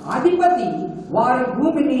అధిపతి వారి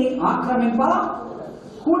భూమిని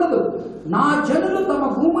ఆక్రమింపకూడదు. నా జనులు తమ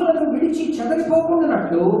భూములను విడిచి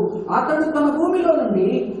చెదరిపోకుండానట్లు అతడు తన భూమిలో నుండి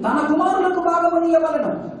తన కుమారులకు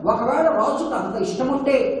భాగమనియవలెను. ఒకవేళ రాజుకు అంత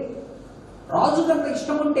ఇష్టముంటే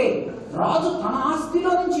రాజు తన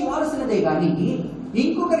ఆస్తిలో నుంచి ఇవ్వాల్సినదే కానీ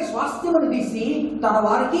ఇంకొకరి స్వాస్థ్యమును తీసి తన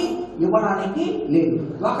వారికి ఇవ్వడానికి లేదు.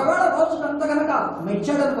 ఒకవేళ రాజుకు అంత కనుక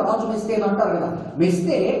మెచ్చాడనుకో, రాజు మెస్తే అంటారు కదా,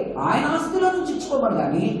 మెస్తే ఆయన ఆస్తిలో నుంచి ఇచ్చుకోమని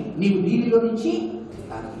కానీ నీవు దీనిలో నుంచి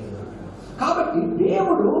లేదు. కాబట్టి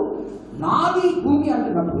దేవుడు నాది భూమి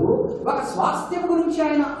అంటున్నప్పుడు ఒక స్వాస్థ్యం గురించి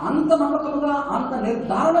ఆయన అంత నమ్మకముగా, అంత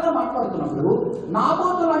నిర్ధారణగా మాట్లాడుతున్నప్పుడు,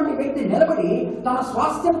 నాబోతు లాంటి వ్యక్తి నిలబడి తన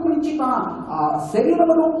స్వాస్థ్యం గురించి తన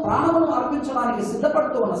శరీరమును, ప్రాణమును అర్పించడానికి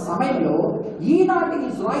సిద్ధపడుతూ ఉన్న సమయంలో ఈనాటి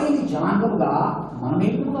ఇశ్రాయేలీ జనాంగముగా మనం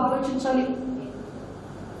ఏ విధంగా ఆలోచించాలి?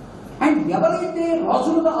 అండ్ ఎవరైతే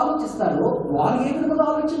రాజులుగా ఆలోచిస్తారో వారు ఏ విధంగా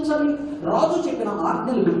ఆలోచించాలి? రాజు చెప్పిన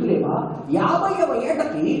ఆజ్ఞలు గుర్తులేవా? 50వ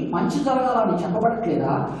ఏటకి మంచి జరగాలని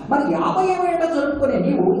చెప్పబడట్లేదా? మరి 50వ ఏట జరుపుకునే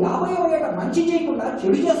నీవు 50వ ఏట మంచి చేయకుండా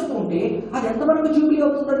చెడు చేస్తూ ఉంటే అది ఎంతవరకు జూబిలీ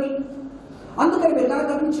అవుతుంది? అందుకని మీరు కనుక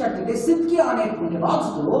గమనించినట్లయితే సిద్కియా అనేటువంటి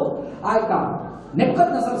రాజుతో ఆ యొక్క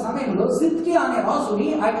నెబుకద్నెజర్ సమయంలో సిద్కియా అనే రాజుని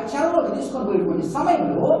ఆ యొక్క చెరలోకి తీసుకొని పోయేటువంటి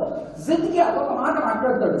సమయంలో సిద్కియాతో ఒక మాట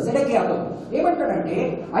మాట్లాడతాడు. సెడెకియాతో ఏమంటాడంటే,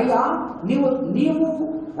 అయ్యా నీవు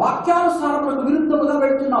వాక్యానుసారములకు విరుద్ధముగా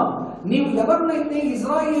వెళ్తున్నావు. నీవు ఎవరినైతే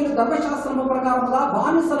ఇజ్రాయేలు ధర్మశాస్త్రము ప్రకారముగా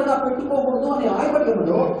బానిసలుగా పెట్టుకోకూడదు అని రాయబడి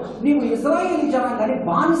ఉన్నదో నీవు ఇజ్రాయేలీ జనాంగాన్ని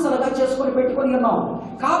బానిసలుగా చేసుకొని పెట్టుకొని ఉన్నావు.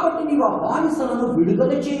 కాబట్టి నీవు ఆ బానిసలను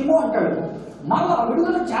విడుదల చేయము అంటాడు. మళ్ళా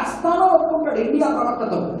విడుదల చేస్తానో ఒప్పుకుంటాడు ఇండియా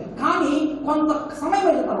ప్రవక్తతో. కానీ కొంత సమయం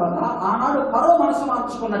అయిన తర్వాత ఆనాడు పరో మనసు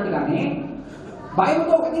మార్చుకున్నట్టుగానే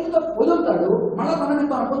భయంతో ఒక దీనితో వదులుతాడు, మళ్ళా తనని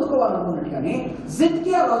తాను పొందుకోవాలనుకున్నట్టుగానే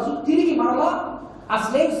సిద్కియా రాజు తిరిగి మరలా ఆ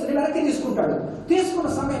స్లేవ్స్ ని వెనక్కి తీసుకుంటాడు. తీసుకున్న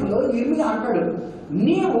సమయంలో ఇర్మియా అంటాడు,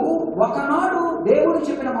 నీవు ఒకనాడు దేవుడు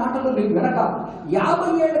చెప్పిన మాటలు నీవు వెనక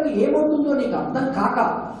 50 ఏళ్లకు ఏమవుతుందో నీకు అర్థం కాక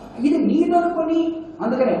ఇది నీదనుకొని,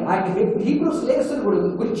 అందుకనే ఆ హీబ్రూ స్లేవ్స్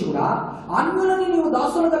గురించి కూడా అన్యులని నీవు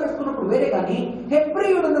దాసులుగా పెట్టుకున్నప్పుడు వేరే, కానీ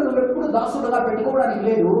హెబ్రీయులను నువ్వు ఎప్పుడు దాసులుగా పెట్టుకోవడానికి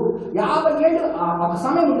లేదు. 50 ఏళ్ళు ఒక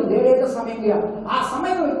సమయం ఉంటుంది, ఏడేళ్ల సమయం, ఆ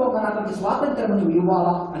సమయం అయిపోగానే అతనికి స్వాతంత్ర్యం నువ్వు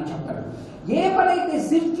ఇవ్వాలా అని చెప్తాడు. ఏ పనైతే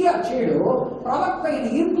సిద్కియా చేయడో ప్రవక్త అయిన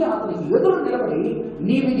ఇర్మియా అతనికి ఎదురు నిలబడి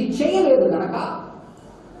నీవు ఇది చేయలేదు గనక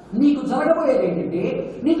నీకు జరగబోయేది ఏంటంటే,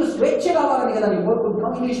 నీకు స్వేచ్ఛ కావాలని కదా నేను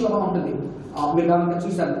కోరుకుంటున్నాం. ఇంగ్లీష్లో ఉంటుంది, మీరు గమనించి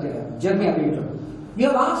చూశారు Jeremiah 8లో, you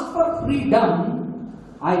have asked for freedom,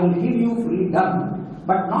 I will give you freedom,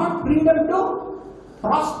 but not freedom to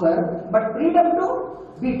prosper, but freedom to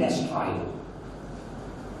be destroyed.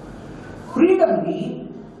 Freedom ని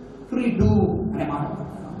ఫ్రీ డూ అనే మాట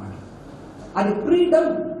అన్నమాట. అది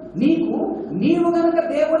ఫ్రీడమ్ నీవు గనక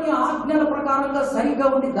దేవుని ఆజ్ఞల ప్రకారంగా సరిగ్గా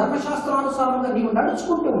ఉండి ధర్మశాస్త్రానుసారంగా నీవు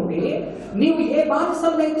నడుచుకుంటూ ఉంటే, నీవు ఏ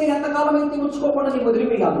బానిసలనైతే ఎంతకాలం అయితే ఉంచుకోకుండా నీవు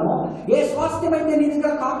వదిలిపోయానో, ఏ స్వాస్థ్యం అయితే నీ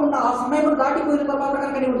దగ్గర కాకుండా ఆ సమయం దాటిపోయిన తర్వాత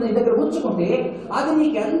కనుక నీవు నీ దగ్గర ఉంచుకుంటే అది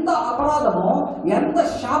నీకు ఎంత అపరాధమో, ఎంత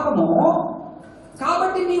శాపమో.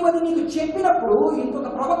 కాబట్టి నీవు అది నీకు చెప్పినప్పుడు, ఇంకొక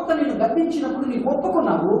ప్రవక్త నేను గద్దించినప్పుడు నీవు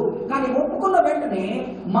ఒప్పుకున్నావు. కానీ ఒప్పుకున్న వెంటనే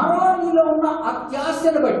మరో నీలో ఉన్న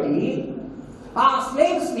అత్యాశను బట్టి ఆ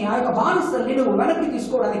స్లేవ్స్ ని, ఆ యొక్క బానిసల్ని నువ్వు వెనక్కి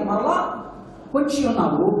తీసుకోవడానికి మరలా పొంచి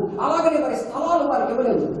ఉన్నావు, అలాగనే వారి స్థలాలు వారికి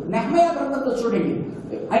ఇవ్వలేదు. నెహెమయా గ్రంథంలో చూడండి,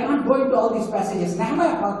 I can't go into all these passages.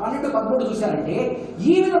 నెహెమయా 12-13 చూశారంటే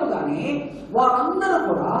ఈ విధముగానే వారందరూ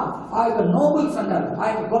కూడా ఆ యొక్క నోబుల్స్ అంటారు, ఆ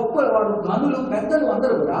యొక్క గొప్ప వారు గనులు పెద్దలు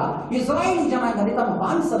అందరూ కూడా ఇశ్రాయేలీ జనాంగాన్ని తమ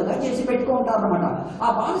బానిసలుగా చేసి పెట్టుకుంటారు అనమాట. ఆ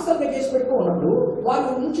బానిసలుగా చేసి పెట్టుకున్నప్పుడు వారు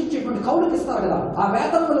నుంచి వచ్చేటువంటి కౌలుకి ఇస్తారు కదా, ఆ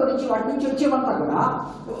వేతనంలో నుంచి వాటి నుంచి వచ్చేవంతా కూడా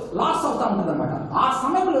లాస్ అవుతా ఉంటుంది అనమాట. ఆ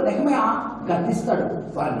సమయంలో నెహెమయా గద్దిస్తాడు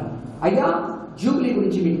వారిని, అయ్యా జూబ్లీ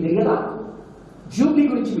గురించి మీకు తెలియదా? జూబ్లీ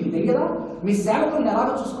గురించి మీకు తెలియదా? మీ సేవకులను ఎలాగ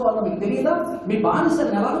చూసుకోవాలో మీకు తెలియదా? మీ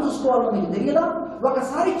బానిసలను ఎలాగ చూసుకోవాలో మీకు తెలియదా?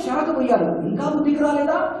 ఒకసారి చెరకు పోయారు, ఇంకా బుద్ధికి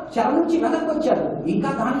రాలేదా? చెర నుంచి వెనక్కి వచ్చారు, ఇంకా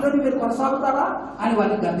దానిలోనే మీరు కొనసాగుతారా అని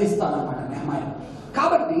వారిని గద్దిస్తారన్నమాట నెహెమయా.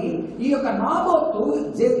 కాబట్టి ఈ యొక్క నాబోతు,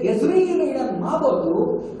 యెజ్రెయేలీయుడైన నాబోతు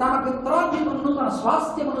తన పిత్రార్జితమును తన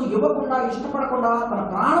స్వాస్థ్యమును ఇవ్వకుండా, ఇష్టపడకుండా తన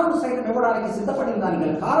ప్రాణము సైతం ఇవ్వడానికి సిద్ధపడిన దానికి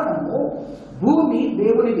గల కారణము, భూమి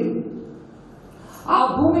దేవునిది. ఆ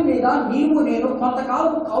భూమి మీద నీవు నేను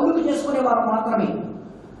కొంతకాలం కౌలుకు చేసుకునేవారు మాత్రమే.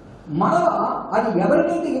 మరలా అది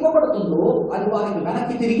ఎవరికైతే ఇవ్వబడుతుందో అది వారికి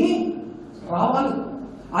వెనక్కి తిరిగి రావాలి.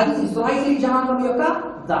 అది ఇశ్రాయేలీ జనాంగం యొక్క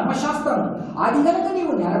ధర్మశాస్త్రం. అది కనుక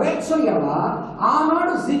నీవు నెరవేర్చలేవా,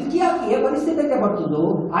 ఆనాడు సిద్కియాకి ఏ పరిస్థితి అయితే పడుతుందో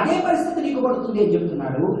అదే పరిస్థితి నీకు పడుతుంది అని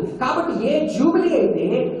చెప్తున్నాడు. కాబట్టి ఏ జూబిలీ అయితే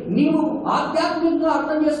నీవు ఆధ్యాత్మికంగా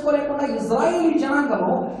అర్థం చేసుకోలేకుండా, ఇశ్రాయేలీ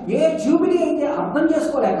జనాంగము ఏ జూబిలీ అయితే అర్థం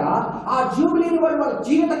చేసుకోలేక ఆ జూబిలీని వాళ్ళ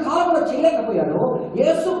జీవిత కాలంలో చేయలేకపోయారో,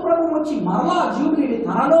 యేసు ప్రభువు వచ్చి మరలా ఆ జూబిలీని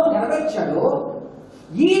తనలో నెరవేర్చాడు.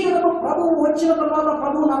 ఈ దినము ప్రభువు వచ్చిన తర్వాత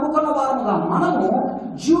ప్రభువు నమ్ముకున్న వారముగా మనము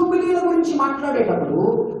జూబిలీల గురించి మాట్లాడేటప్పుడు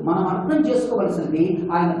మనం అర్థం చేసుకోవలసింది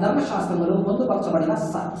ఆయన ధర్మశాస్త్రంలో పొందుపరచబడిన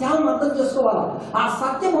సత్యాలను అర్థం చేసుకోవాలా. ఆ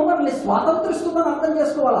సత్యం మమ్మల్ని స్వాతంత్రిస్తుందని అర్థం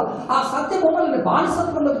చేసుకోవాలా. ఆ సత్యం మమ్మల్ని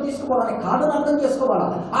బానిసత్వంలోకి తీసుకోవాలని కాదని అర్థం చేసుకోవాలా.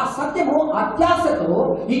 ఆ సత్యము అత్యాశతో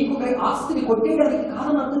ఇంకొకరి ఆస్తిని కొట్టేయడానికి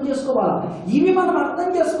కాదని అర్థం చేసుకోవాలా. ఇవి మనం అర్థం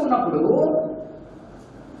చేసుకున్నప్పుడు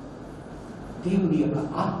దేవుని యొక్క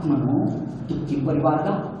ఆత్మను దుఃఖింపని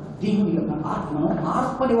వారుగా, దేవుని యొక్క ఆత్మను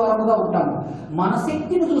ఆర్పని వారముగా ఉంటాము. మన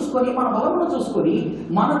శక్తిని చూసుకొని, మన బలమును చూసుకొని,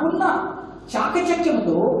 మనకున్న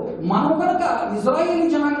చాకచక్యంతో మనం కనుక ఇశ్రాయేలీ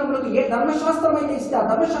జనాంగములకు ఏ ధర్మశాస్త్రం అయితే ఇస్తే ఆ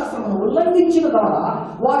ధర్మశాస్త్రమును ఉల్లంఘించిన ద్వారా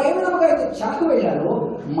వారు ఏ విధముగా అయితే చెరకు వెళ్ళారో,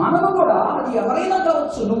 మనము కూడా అది ఎవరైనా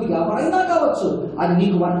కావచ్చు, నువ్వు ఎవరైనా కావచ్చు, అది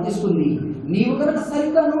నీకు వర్తిస్తుంది. నీవు కనుక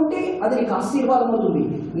సరిగ్గా ఉంటే అది నీకు ఆశీర్వాదం అవుతుంది.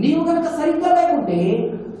 నీవు కనుక సరిగ్గా లేకుంటే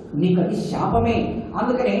నీకు అది శాపమే.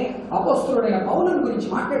 అందుకనే అపోస్తలుడైన పౌలుని గురించి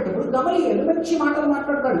మాట్లాడేటప్పుడు గమలీయేలు మంచి మాటలు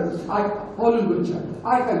మాట్లాడతాడు. ఆ పౌలుని గురించి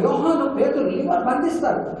ఆ యొక్క యోహాను పేతురుని వారు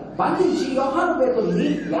బంధిస్తారు. బంధించి యోహాను పేతురుని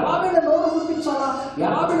ఎలా వీళ్ళ నోరు గుర్తించాలా,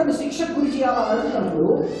 ఎలా వీళ్ళని శిక్షకు గురి చేయాలా అడుగుతున్నప్పుడు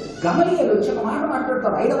గమలీయేలు వచ్చి ఒక మాట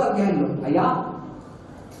మాట్లాడతారు 5వ అధ్యాయంలో. అయ్యా,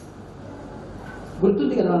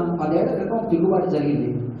 గుర్తుంది కదా, 10 ఏళ్ల క్రితం తిరుగుబాటు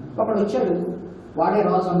జరిగింది. ఒకడు వచ్చాడు, వాడే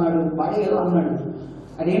రాజు అన్నాడు, వాడే ఏదో అన్నాడు.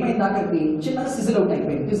 అదేమైంది, అక్కడికి చిన్నగా సిజిల్ అవుట్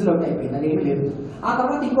అయిపోయింది, అదేమీ లేదు. ఆ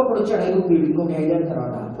తర్వాత ఇంకొకటి వచ్చాడు, 5 ఇంకొక 5 ఏళ్ళ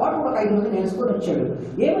తర్వాత వాడు కూడా 5 మంది నేర్చుకొని వచ్చాడు.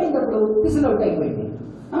 ఏమైంది, అప్పుడు సిజిల్ అవుట్ అయిపోయింది.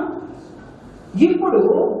 ఇప్పుడు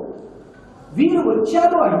వీరు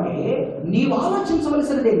వచ్చారు అంటే నీవు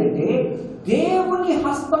ఆలోచించవలసినది ఏంటంటే, దేవుని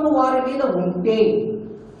హస్తము వారి మీద ఉంటే,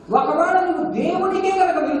 ఒకవేళ నువ్వు దేవునికే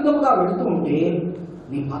కనుక విరుద్ధముగా వెళుతూ ఉంటే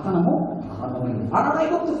నీ పతనము ప్రారంభమైంది. ఆనాడు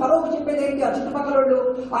ఐగుప్తు ఫరోకు చెప్పేది ఏంటి? ఆ చుట్టుపక్కల వాళ్ళు,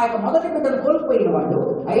 ఆ యొక్క మొదటి బిడ్డను కోల్పోయిన వాళ్ళు,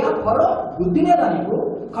 అయ్యా ఫరో బుద్ధి లేదా, నీకు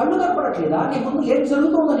కళ్ళు కనపడట్లేదా, నీ ముందు ఏం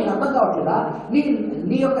జరుగుతుందో నీకు అర్థం కావట్లేదా,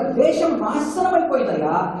 నీ యొక్క దేశం నాశనం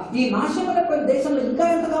అయిపోయిందయ్యా, ఈ నాశనమైపోయిన దేశంలో ఇంకా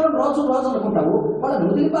ఎంతకాలం రాజు అనుకుంటావు, వాళ్ళని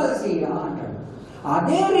వదిలిపారేసేయా అంటాడు.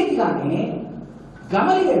 అదే రీతిగానే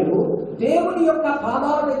గమలీయేలు దేవుని యొక్క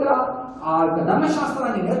పాదాల దగ్గర ఆ యొక్క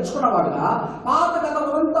ధర్మశాస్త్రాన్ని నేర్చుకున్నవాడుగా పాత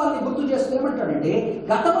గతమంతాన్ని గుర్తు చేస్తూ ఏమంటాడంటే,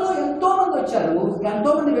 గతంలో ఎంతో మంది వచ్చారు, ఎంతో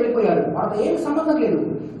మంది వెళ్ళిపోయారు, వాళ్ళతో ఏమి సంబంధం లేదు.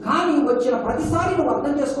 కానీ వచ్చిన ప్రతిసారి నువ్వు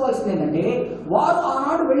అర్థం చేసుకోవాల్సింది ఏంటంటే, వారు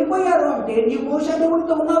ఆనాడు వెళ్ళిపోయారు అంటే నీవు బహుశా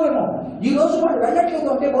దేవుడితో ఉన్నావేమో, ఈ రోజు వాడు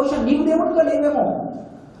వెళ్ళట్లేదు అంటే బహుశా నీవు దేవుడితో లేవేమో.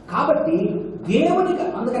 కాబట్టి దేవునికి,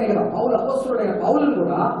 అందుకనే కదా పౌలు అపోస్తలుడైన పౌలును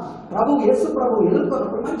కూడా యేసు ప్రభు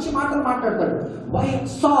ఎదుర్కొన్నప్పుడు మంచి మాటలు మాట్లాడతాడు. వై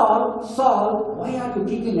సాల్ why are you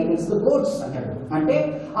kicking against the goats అంటాడు. అంటే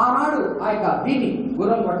ఆనాడు ఆ యొక్క దీన్ని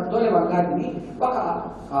గుర్రం తోలే వాళ్ళ గాడిని ఒక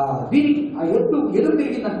దీనికి ఆ ఎదురు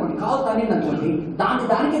తిరిగింది అనుకోండి, కాలు తనింది అనుకోండి,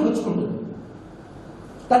 దానికే గుచ్చుకుంటుంది.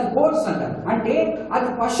 దాన్ని గోట్స్ అంటారు. అంటే అది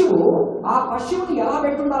పశువు, ఆ పశువుని ఎలా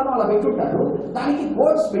పెట్టుంటారో అలా పెట్టుంటారు, దానికి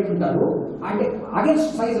గోట్స్ పెట్టుంటారు, అంటే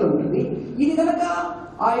అగెన్స్ట్ సైజులో ఉంటుంది. ఇది కనుక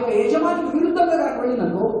ఆ యొక్క యజమానికి విరుద్ధంగా కనుక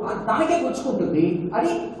వెళ్ళిందనుకో దానికే గుచ్చుకుంటుంది,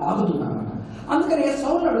 అది ఆగుతుంది అనమాట. అందుకని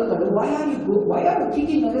సౌలు అడుగుతాడు, why are you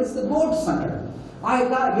kicking against the goats అంటాడు. ఆ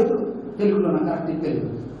యొక్క ఎదురు, తెలుగులో నాకు కరెక్ట్ తెలుగు,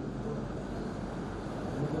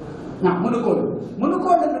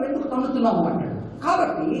 మునుకోడు ఎందుకు తన్నుతున్నాము అంటాడు.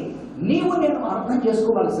 కాబట్టి నీవు నేను అర్థం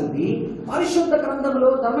చేసుకోవాల్సింది పరిశుద్ధ గ్రంథంలో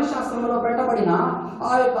ధర్మశాస్త్రంలో పెట్టబడిన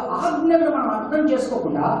ఆ యొక్క ఆజ్ఞలను మనం అర్థం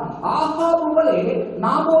చేసుకోకుండా ఆహాబు వలె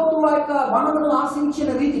నాబోతు ఆ యొక్క వనమును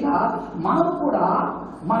ఆశించిన రీతిగా మనము కూడా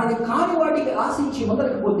మనది కాని వాటికి ఆశించి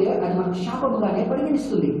మొదలుకు పోతే అది మనకు శాపముగానే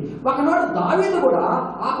పరిగణిస్తుంది. ఒకనాడు దావీదు కూడా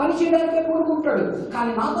ఆ పని చేయడానికే కోరుకుంటాడు.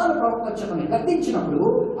 కానీ నాతాను ప్రవక్త వచ్చి అతన్ని గద్దించినప్పుడు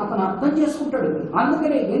అతను అర్థం చేసుకుంటాడు.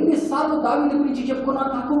 అందుకనే ఎన్నిసార్లు దావీదు గురించి చెప్పుకున్నా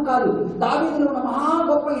తక్కువ కాదు. దావీదులో ఉన్న మహా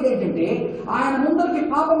గొప్ప ఇదేంటంటే ఆయన ముందరికి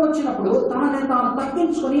పాపం వచ్చినప్పుడు తనని తాను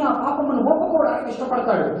తగ్గించుకొని ఆ పాపమును ఒప్పుకోవడానికి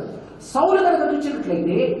ఇష్టపడతాడు. సౌలు కనుక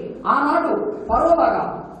చూసినట్లయితే ఆనాడు ఫరోలాగా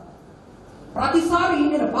ప్రతిసారి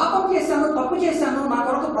నేను పాపం చేశాను, తప్పు చేశాను, నా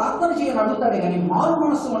కొరకు ప్రార్థన చేయని అడుగుతాడే కానీ మారు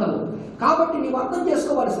మనస్సు ఉండదు. కాబట్టి నీవు అర్థం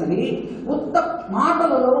చేసుకోవాల్సినది ఉత్త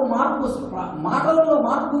మాటలలో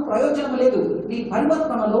మార్పు ప్రయోజనం లేదు. నీ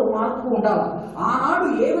పరివర్తనలో మార్పు ఉండాలి. ఆనాడు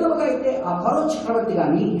ఏ విధముగా అయితే ఆ ఫరో చక్రవర్తి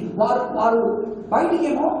కానీ వారు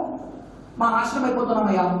బయటికేమో మా నాశనం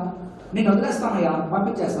అయిపోతున్నామయ్యా, నేను వదిలేస్తామయ్యా,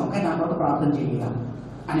 పంపించేస్తాం, కానీ నా కొరకు ప్రార్థన చేయాలి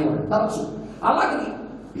అనేవాడు తరచు. అలాగే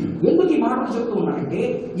ఎందుకు ఈ మాటలు చెప్తూ ఉన్నానంటే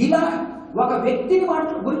ఇలా ఒక వ్యక్తిని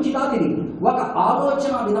గురించి కాదు, ఇది ఒక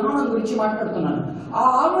ఆలోచన విధానం గురించి మాట్లాడుతున్నాను. ఆ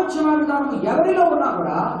ఆలోచన విధానం ఎవరిలో ఉన్నా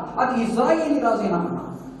కూడా అది ఇజ్రాయేలీ రాజు అయినా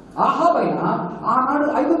ఆహాబ్ అయినా ఆనాడు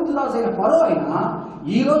ఐగుప్తు రాజు అయిన ఫరో అయినా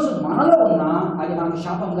ఈ రోజు మనలో ఉన్నా అది మనకు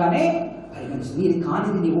శాపంగానే పరిగణిస్తుంది. నీది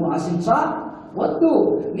కానిది నీవు ఆశించవద్దు,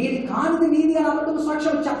 నీది కానిది నీది అని అబద్ధం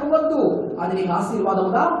సాక్ష్యం చెప్పవద్దు, అది నీకు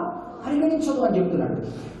ఆశీర్వాదముగా పరిగణించదు అని చెప్తున్నాడు.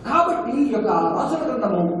 కాబట్టి ఈ యొక్క రాజుల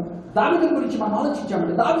గ్రంథము దావీదు గురించి మనం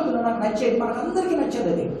ఆలోచించామంటే దావీదులో నాకు నచ్చేది, మనకందరికీ నచ్చేది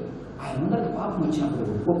అది. ఆయన ముందరికి పాపం వచ్చినప్పుడు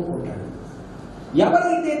ఒప్పుకుంటాడు.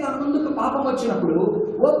 ఎవరైతే తన ముందుకు పాపం వచ్చినప్పుడు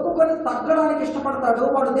ఒప్పుకొని తగ్గడానికి ఇష్టపడతాడో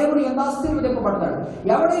వాడు దేవుని ఎంత ఆశీర్వదింపబడతాడు.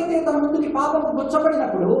 ఎవడైతే తన ముందుకి పాపం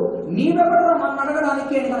గుచ్చబడినప్పుడు నీవెవడో నన్ను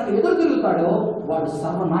అడగడానికి అని తనకు ఎదురు తిరుగుతాడో వాడు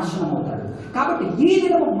సర్వనాశనం అవుతాడు. కాబట్టి ఈ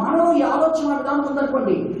దినము మనం ఈ ఆలోచన విధానం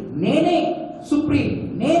ఉందనుకోండి, నేనే సుప్రీం,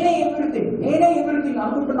 నేనే ఎవ్రీథింగ్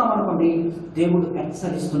అనుకుంటున్నాం అనుకోండి, దేవుడు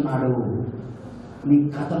హెచ్చరిస్తున్నాడు. నీ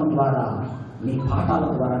కథల ద్వారా, నీ పాఠాల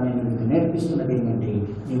ద్వారా నేను నీకు నేర్పిస్తున్నది ఏంటంటే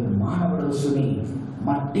నీవు మానవుడు సుని,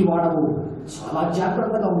 మట్టి వాడవు, చాలా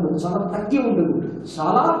జాగ్రత్తగా ఉండు, చాలా తగ్గి ఉండు,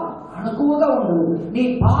 చాలా అణుకువగా ఉండు. నీ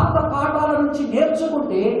పాత పాఠాల నుంచి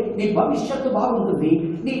నేర్చుకుంటే నీ భవిష్యత్తు బాగుంటుంది.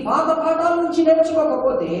 నీ పాత పాఠాల నుంచి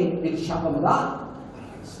నేర్చుకోకపోతే నీకు శాపముగా.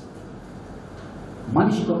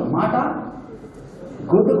 మనిషికి ఒక మాట,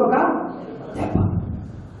 గుడ్డుకొక దెబ్బ.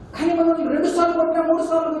 కానీ మనం 2 సార్లు కొట్టినా 3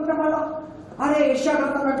 సార్లు కొట్టినా మళ్ళా అరే యెషయా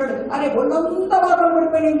అంటాడు, అరే ఒళ్ళంతా వాతలు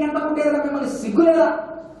పడిపోయినా ఇంకెంత కొట్టేదా, మిమ్మల్ని సిగ్గులేదా?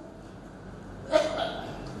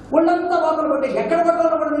 ఒళ్ళంతా వాతలు కొట్టే ఎక్కడ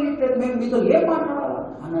కొట్టాలో కూడా తెలియట్లేదు, మేము మీతో ఏం మాట్లాడాలా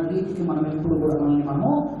అన్న రీతికి మనం ఎప్పుడు కూడా మనల్ని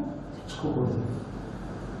మనము తెచ్చుకోకూడదు.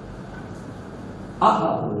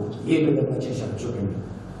 ఆహాబు ఏ విధంగా చేశారు చూడండి.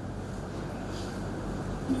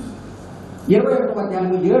 21వ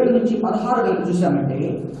అధ్యాయం 7 నుంచి 16 వరకు చూసామంటే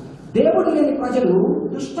దేవుడు లేని ప్రజలు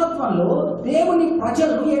దుష్టత్వంలో దేవుని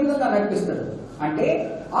ప్రజలను ఏ విధంగా నడిపిస్తాడు అంటే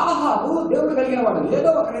ఆహాబు దేవుడు కలిగిన వాడు, ఏదో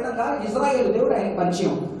ఒక విధంగా ఇజ్రాయేలు దేవుడు ఆయన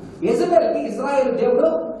పరిచయం. యెజబెల్కి ఇజ్రాయేలు దేవుడు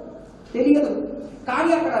తెలియదు. కానీ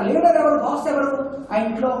అక్కడ లీడర్ ఎవరు, బాస్ ఎవరు? ఆ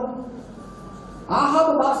ఇంట్లో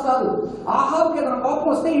ఆహాబు బాస్ కాదు. ఆహాబుకి ఏదైనా కోపం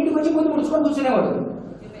వస్తే ఇంటికి వచ్చి ముందు ముడుచుకొని కూర్చునేవాడు.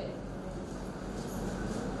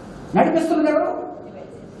 నడిపిస్తున్నది ఎవరు?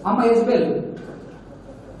 అమ్మ యెజబెల్.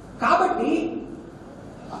 కాబట్టి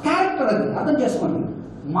క్యారెక్టర్ అది అర్థం చేసుకోండి.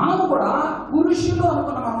 మనము కూడా పురుషులు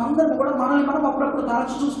అనుకున్న మనందరం కూడా మనల్ని మనం అప్పుడప్పుడు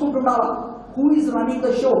తరచు చూసుకుంటుండాలా. Who is running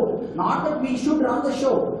the show? Not that we should run the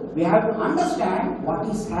show. We have to understand what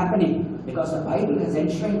is happening because the Bible has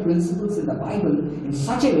enshrined principles in the Bible in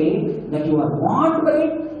such a way that you are warned by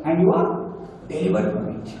it and you are delivered from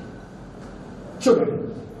it. చూడండి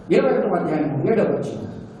 21వ అధ్యాయం 7వ వచనం.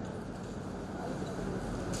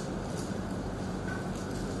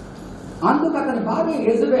 అందుకు అతని భార్య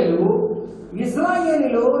యెజబెలు,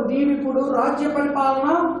 ఇజ్రాయేలులో నీవిప్పుడు రాజ్య పరిపాలన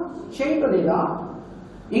చేయలేదా?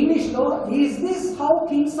 ఇంగ్లీష్ లో is this how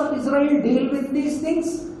Kings of Israel deal with these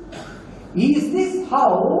things? Is this how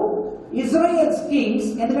Israel's Kings,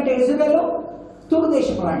 ఎందుకంటే యెజబెలు తూర్పు దేశ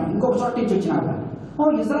ప్రాణి, ఇంకొక చోట నుంచి వచ్చినాక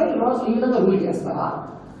ఇజ్రాయెల్ రాజులు ఈ విధంగా రూల్ చేస్తారా?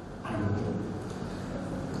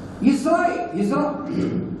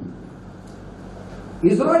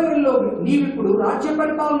 ఇజ్రాయేల్లో నీవిప్పుడు రాజ్య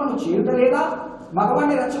పరిపాలనను చేయటం లేదా?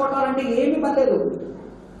 మగవాడిని రెచ్చగొట్టాలంటే ఏమీ పర్లేదు,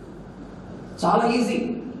 చాలా ఈజీ,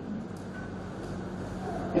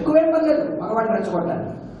 ఎక్కువేం పర్లేదు మగవాడిని రెచ్చగొట్టాలి.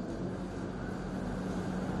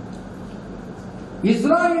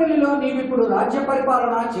 ఇజ్రాయేలులో నీవిప్పుడు రాజ్య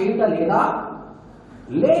పరిపాలన చేయటం లేదా?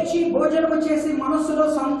 లేచి భోజనము చేసి మనస్సులో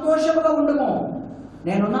సంతోషముగా ఉండుము.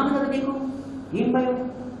 నేనున్నాను కదా నీకు, ఏం భయం,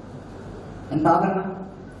 ఎంత ఆదరణ.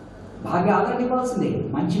 భాగ్య ఆదరణ ఇవ్వాల్సిందే,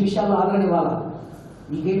 మంచి విషయాల్లో ఆదరణ ఇవ్వాలా.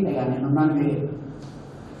 నీకేంటయ్యా నేనున్నాను,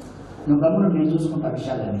 నువ్వు గమ్మును నేను చూసుకుంటా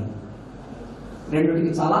విషయాలని.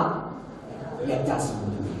 రెండుటికి చాలా వ్యత్యాసం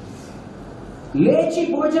ఉంటుంది. లేచి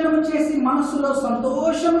భోజనం చేసి మనస్సులో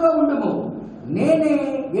సంతోషంగా ఉండము, నేనే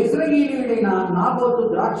ఇశ్రాయేలీయుడైన నాబోతు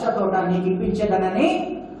ద్రాక్ష తోట నీకు ఇప్పించదనని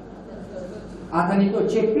అతనితో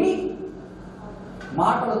చెప్పి,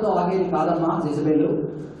 మాటలతో ఆగేది కాదమ్మా జెజబెలు.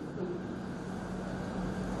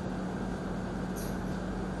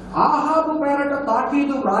 ఆహాబు పేరట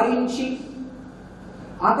తాకీదు వ్రాయించి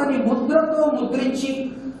అతని ముద్రతో ముద్రించి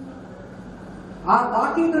ఆ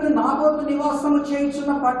తాకీదుని నాబోతు నివాసము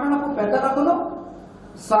చేయించున్న పట్టణపు పెద్దలకును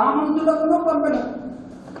సామంతులకును పంపెను.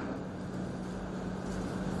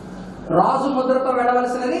 రాజు ముద్రతో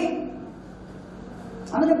వెళ్ళవలసినది,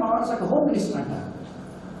 అందుకే మా వాడు హోమ్ మినిస్టర్ అంటారు,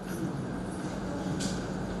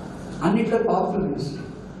 అన్నిట్లో పవర్ఫుల్ మినిస్టర్.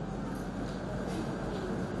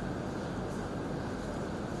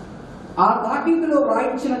 ఆ తాకీదులో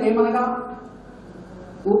వ్రాయించినది ఏమనగా,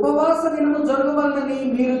 ఉపవాస దినము జరగవలనని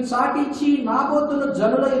మీరు చాటించి నాబోతును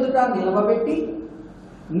జనుల ఎదుట నిలవబెట్టి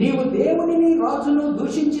నీవు దేవునిని రాజును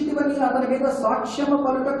దూషించితివని అతని మీద సాక్ష్యము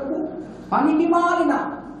పలుటకు పనికి మాలిన,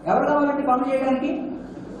 ఎవరు కావాలంటే పనులు చేయడానికి?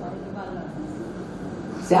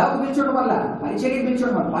 సేవకు పిలిచడం వల్ల, పరిచర్యకు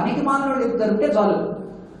పిలిచడం వల్ల పనికి మాలిన ఇద్దరు ఉంటే చాలు.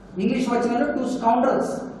 ఇంగ్లీష్ వచనంలో 2 scoundrels,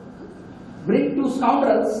 bring 2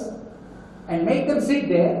 scoundrels and make them sit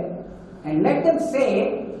there and let them say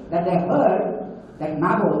that they heard that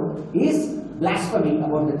Naboth is blaspheming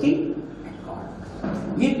about the king and God.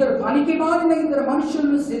 ఇద్దరు పనికి మాలిన ఇద్దరు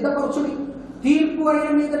మనుషులను సిద్ధపరచుడి, తీర్పు అయిన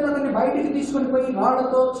మీద అతన్ని బయటికి తీసుకొని పోయి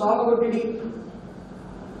రాళ్లతో చావగొట్టి.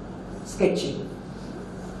 స్కెచ్.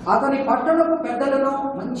 అతని పట్టణపు పెద్దలను,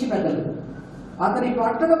 మంచి పెద్దలు, అతని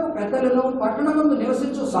పట్టణపు పెద్దలను, పట్టణమందు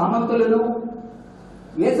నివసించు సామంతులను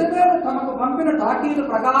యెజబెలు తమకు పంపిన తాకీదు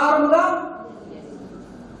ప్రకారముగా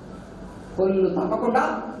కొల్లు తప్పకుండా.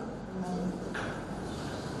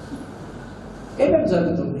 ఏమేమి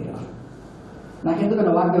జరుగుతుంది?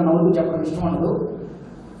 నాకెందుకన్నా వాక్యం నవ్వుతూ చెప్పడం ఇష్టం ఉండదు.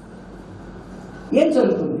 ఏం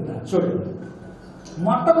జరుగుతుంది చూడండి.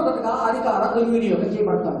 మొట్టమొదటిగా అధికార దుర్వినియోగం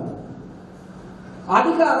చేయబడతాము.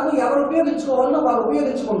 అధికారం ఎవరు ఉపయోగించుకోవాలో వారు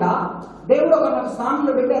ఉపయోగించకుండా దేవుడు ఒక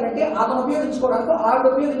స్థానంలో పెట్టారంటే అతను ఉపయోగించుకోవడానికి, ఆవిడ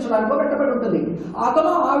ఉపయోగించడానికి పెట్టబడి ఉంటుంది.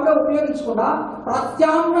 అతను ఆవిడ ఉపయోగించకుండా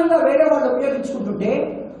ప్రత్యామ్నాయంగా వేరే వాళ్ళు ఉపయోగించుకుంటుంటే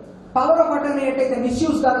పవర్ ఆఫ్ అటర్నీ ఎట్టయితే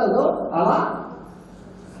మిస్యూజ్ కాగలదో అలా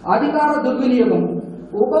అధికార దుర్వినియోగం,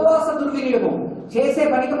 ఉపవాస దుర్వినియోగం, చేసే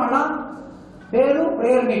పనికి మళ్ళా పేరు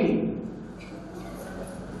ప్రేయర్ మీటింగ్.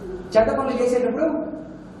 చెడ్డ పనులు చేసేటప్పుడు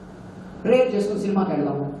ప్రేయర్ చేసుకుని సినిమాకి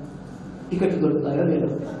వెళ్దాం, టికెట్ దొరుకుతాయో లేదో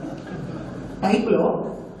టైప్లో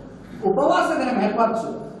ఉపవాస దినం ఏర్పరచు.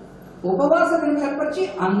 ఉపవాస దినం ఏర్పరిచి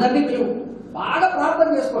అందరినీ పిలువు, బాగా ప్రార్థన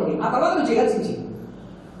చేసుకోండి, ఆ తర్వాత నువ్వు చేయాల్సింది.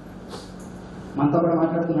 మనతో కూడా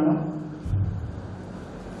మాట్లాడుతున్నాడా?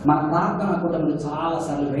 మన ప్రార్థన కూటములు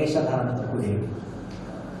చాలాసార్లు వేషధారణతో కూడేవి,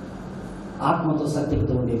 ఆత్మతో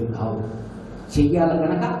సత్యంతో ఉండేవి కావు. చెయ్యాలి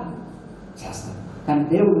కనుక చేస్తాం. కానీ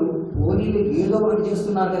దేవుడు పోనీలు ఏదో ఒకటి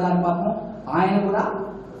చేస్తున్నారు కదా అని పాపం ఆయన కూడా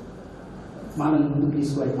మనల్ని ముందుకు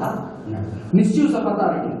తీసుకువెళ్తా ఉన్నాడు. Misuse of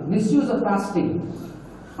authority, misuse of fasting,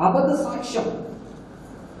 అబద్ధ సాక్ష్యం.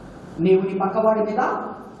 నీవు నీ పక్కవాడి మీద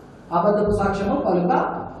అబద్ధపు సాక్ష్యము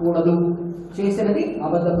పలుకకూడదు, చేసినది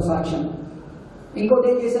అబద్ధపు సాక్ష్యం. ఇంకోటి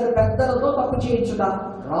ఏం చేశారు? పెద్దలతో తప్పు చేయించుట.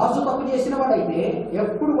 రాజు తప్పు చేసిన వాడైతే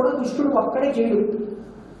ఎప్పుడు కూడా దుష్టుడు ఒక్కడే చేయడు,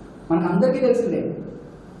 మనకు అందరికీ తెలిసిందే.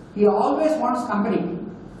 He always wants company.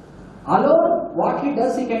 Alone what he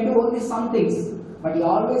does, he can do only some things, but he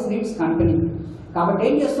always needs company. కాబట్టి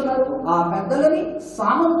ఏం చేస్తున్నారు? ఆ పెద్దలని,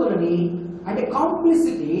 సామంతులని, అంటే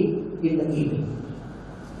complicity in the evil.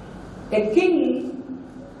 A king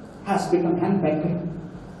has become హ్యాండ్బెగ్గర్,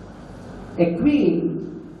 a queen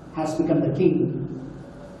has become the king,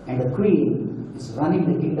 and the queen is running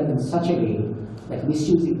the kingdom in such a way that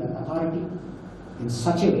misusing the authority in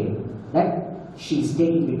such a way that she is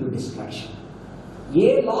taking it to destruction. A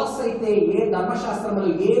loss అయితే, ఏ ధర్మశాస్త్రంలో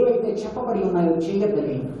ఏవైతే చెప్పబడి ఉన్నాయో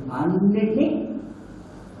చేయొద్దని అన్నింటినీ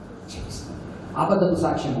చేస్తుంది. అబద్ధపు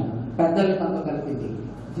సాక్ష్యము పెద్దలు తనతో కలిపింది.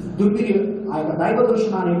 దుర్వినియోగం, ఆ యొక్క దైవ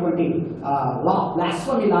దూషణ అనేటువంటి లా,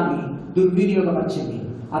 బ్లాస్ఫమీ లాని దుర్వినియోగం వచ్చింది.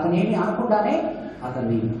 అతను ఏమి అనకుండానే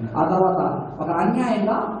అతన్ని, ఆ తర్వాత ఒక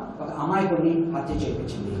అన్యాయంగా ఒక అమాయకుడిని హత్య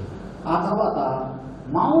చేయించింది. ఆ తర్వాత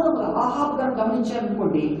మౌనముగా ఆహాబ్ గారు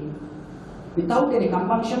గమనించారనుకోండి, without any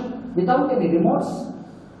compulsion, without any remorse,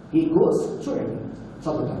 he goes. చూడండి,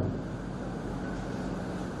 చదువుతాడు.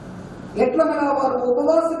 ఎట్లనగా వారు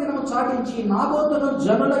ఉపవాస దినము చాటించి నాబోతును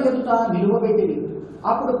జనుల ఎదుట నిలువబెట్టిరి.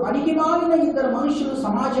 అప్పుడు పనికి మాలిన ఇద్దరు మనుషులు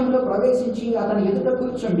సమాజంలో ప్రవేశించి అతని ఎదుట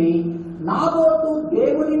కూర్చుండి, నాబోతు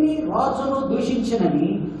దేవునిని దేవుని రాజును దూషించినని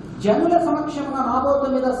జనుల సమక్షమున నాబోతు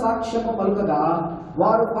మీద సాక్ష్యము పలుకగా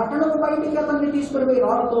వారు పట్టణము బయటికి అతన్ని తీసుకుని పోయి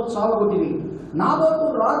రాళ్లతో చావగొట్టిరి. నాబోతు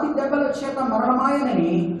రాతి దెబ్బల చేత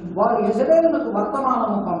మరణమాయనని వారు యెజెబెలునకు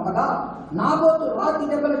వర్తమానము పంపగా నాబోతు రాతి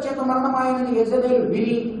దెబ్బల చేత మరణమాయనని యెజెబెలు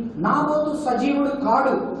విని, నాబోతు సజీవుడు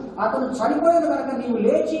కాడు, అతను చనిపోయిన కనుక నీవు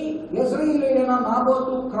లేచి యెజ్రెయేలీయుడైన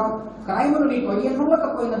నాబోతు క్రయమును నీకు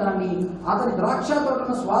అయ్యనవ్వకపోయిన దాన్ని అతని ద్రాక్ష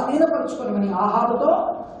తోటను స్వాధీనపరుచుకుని ఆహాబుతో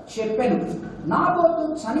చెప్పెను. నాబోతు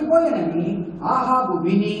చనిపోయినని ఆహాబు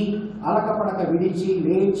విని అలకపడక విడిచి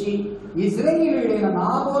లేచి ఇశ్రాయేలీయుడైన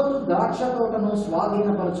నాబోతు ద్రాక్ష తోటను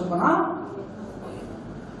స్వాధీనపరుచుకున.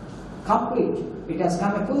 Complete. It has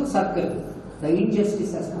come a full circle. The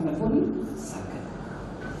injustice has come a full circle.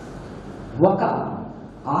 ఒక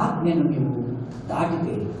ఆజ్ఞను నీవు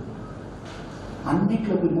దాటితే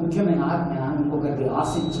అన్నిట్లోకి ముఖ్యమైన ఆజ్ఞ ఇంకొకటి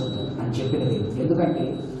ఆశించవద్దు అని చెప్పినది. ఎందుకంటే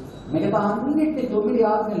మిగతా అన్నింటినీ 9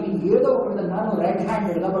 ఆజ్ఞల్ని ఏదో ఒక విధంగా నువ్వు రైట్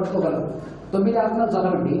హ్యాండెడ్గా పట్టుకోగలవు. 9 ఆజ్ఞలు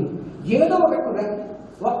చదవండి, ఏదో ఒకటి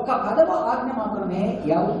ఒక్క 10వ ఆజ్ఞ మాత్రమే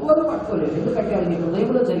ఎవ్వరూ పట్టుకోలేదు. ఎందుకంటే అది నీ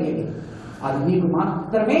హృదయంలో జరిగేది, అది నీకు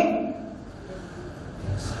మాత్రమే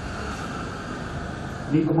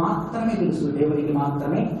తెలుసు, దేవునికి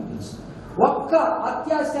మాత్రమే తెలుసు. ఒక్క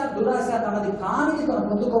అత్యాశ దురాశ తనది కానిది తను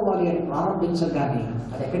పొందుకోవాలి అని ప్రారంభించగానే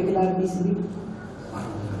అది ఎక్కడికి దారితీసింది?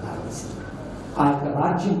 ఆ యొక్క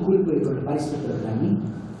రాజ్యం కూలిపోయేటువంటి పరిస్థితులు దాన్ని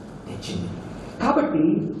తెచ్చింది. కాబట్టి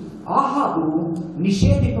ఆహాబు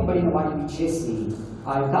నిషేధింపబడిన వాటిని చేసి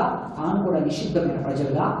ఆ యొక్క తాను కూడా నిషిద్ధమైన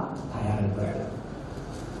ప్రజలుగా తయారైపోయాడు.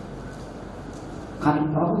 కానీ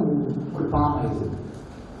ప్రభువు కృపామయుడు.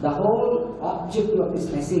 The whole objective of this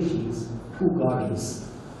message is who God is.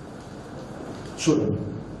 చూడండి,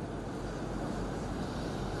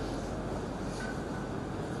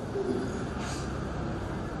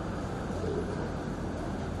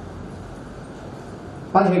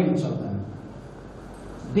 చదువుతాను.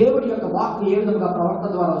 దేవుడి యొక్క వాక్కు ఏ విధంగా ప్రవక్త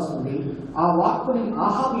ద్వారా వస్తుంది, ఆ వాక్కుని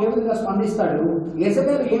ఆహాబు ఏ విధంగా స్పందిస్తాడు,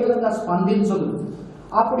 యెజెబెలు ఏ విధంగా స్పందించదు.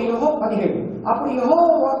 అప్పుడు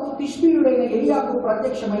యెహోవా వాక్కు తిష్బీయుడైన ఎలీయాకు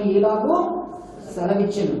ప్రత్యక్షమై ఇలాగూ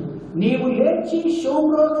సెలవిచ్చెను, నీవు లేచి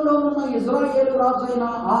షోమ్రోనులో ఉన్న ఇజ్రాయేలు రాజు అయిన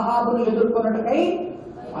ఆహాబును ఎదుర్కొన్నట్టుకై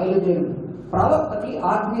బయలుదేరు. ప్రవక్తకి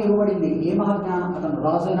ఆజ్ఞ ఇవ్వబడింది. ఏం ఆజ్ఞ? అతను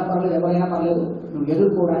రాజు అయినా పర్లేదు, ఎవరైనా పర్లేదు, నువ్వు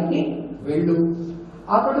ఎదుర్కోవడానికి వెళ్ళు.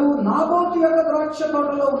 అతడు నాబోతు యొక్క ద్రాక్ష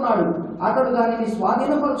తోటలో ఉన్నాడు, అతడు దానిని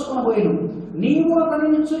స్వాధీనపరుచుకునబోయెను. నీవు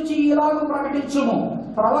అతనిని చూచి ఇలాగూ ప్రకటించుము.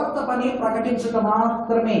 ప్రవక్త పని ప్రకటించుట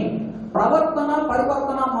మాత్రమే. ప్రవర్తన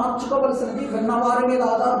పరివర్తన మార్చుకోవలసినది విన్నవారి మీద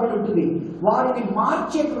ఆధారపడి ఉంటుంది. వారిని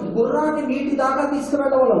మార్చేటువంటి గుర్రాన్ని నీటి దాకా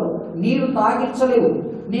తీసుకువెళ్ళవలవు, నీరు తాగించలేవు.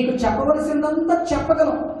 నీకు చెప్పవలసిందంతా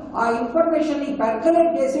చెప్పగలం. ఆ ఇన్ఫర్మేషన్ ని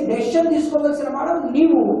పెర్కలేట్ చేసి డెసిషన్ తీసుకోవలసిన వాడు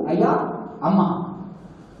నీవు. అయ్యా అమ్మ,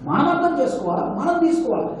 మనం అర్థం చేసుకోవాలి, మనం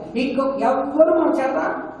తీసుకోవాలి. ఎవ్వరు మన చేత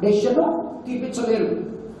డెసిషన్ తీపించలేరు.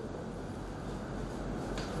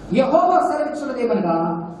 యెహోవా సెలవిచ్చినదేమనగా,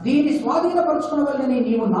 దీన్ని స్వాధీనపరుచుకున్న వల్లని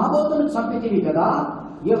నీవు నాబోతును చంపితివి కదా.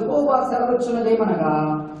 యెహోవా సెలవిచ్చినదేమనగా,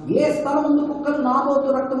 ఏ స్థలమందు కుక్కలు నాబోతు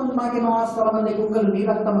రక్తమును నాకెనో ఆ స్థలమందు కుక్కలు నీ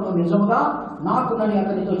రక్తమును నిజముగా నాకునని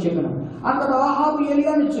అతనితో చెప్పాను. అంతటా ఆహాబు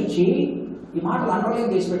ఎలియాని చూచి, ఈ మాటలు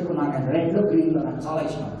అండర్లైన్ చేసి పెట్టుకున్నాను, రెడ్ లో గ్రీన్ లో, నాకు చాలా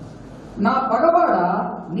ఇష్టం. నా పగవాడ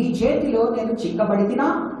నీ చేతిలో నేను చిక్కబడితినా?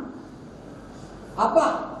 అబ్బా,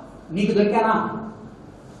 నీకు దొరికానా?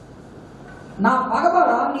 నా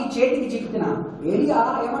పగవాడ నీ చేతికి చిక్కుతున్నా. ఏలియా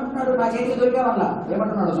ఏమంటున్నాడు? నా చేతికి దొరికావల్లా.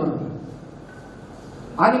 ఏమంటున్నాడు చూడండి.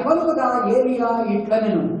 అని పలుకుగా ఏలియా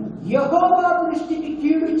ఇట్లనెను, యెహోవా దృష్టికి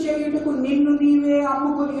కీడు చేయుటకు నిన్ను నీవే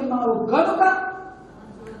అమ్ముకుని ఉన్నావు కనుక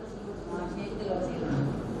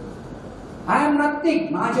ఐఎమ్ నథింగ్.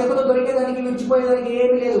 నా చేతిలో దొరికేదానికి మించిపోయేదానికి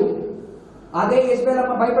ఏమీ లేదు. అదే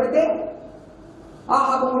యెజెబెలమ్మ భయపడితే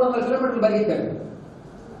ఆహాబు 300 కిలోమీటర్లు పరిగెత్తాడు.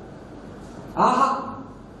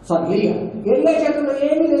 ఏలియా చేతుల్లో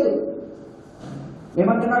ఏమీ లేదు.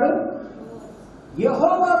 ఏమంటున్నాడు?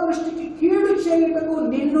 యెహోవా దృష్టికి కీడు చేయుటకు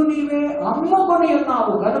నిన్ను నీవే అమ్ముకొని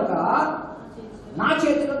ఉన్నావు కనుక నా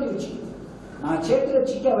చేతిలో నీవు చిక్కు. నా చేతిలో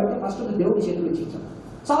చిక్కావంటే ఫస్ట్ దేవుడి చేతిలో చిక్కావు.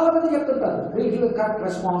 చాలా మంది చెప్తుంటారు, will give a correct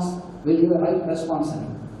response, will give a right response అని.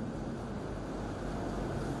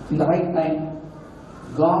 In the right time,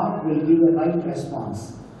 God will give a right response.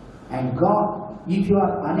 And God, if you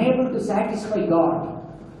are unable to satisfy God,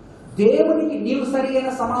 దేవునికి నీవు సరైన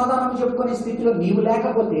సమాధానం చెప్పుకునే స్థితిలో నీవు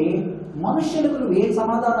లేకపోతే మనుషులకు నువ్వు ఏ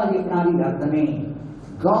సమాధానాలు చెప్పినా అది అర్థమే.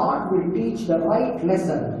 God will teach the right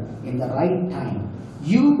lesson in the right time.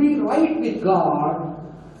 You be right with God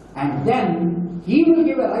and then He will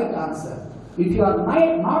give a right answer. If you are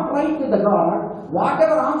not right with the God,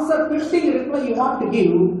 whatever answer, fitting reply you want to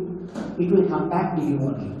give, it will come back to you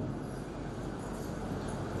only.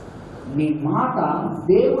 నీ మాట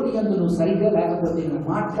దేవుని యందు నువ్వు సరిగ్గా లేకపోతే, నువ్వు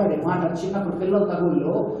మాట్లాడే మాట చిన్నప్పుడు పిల్లల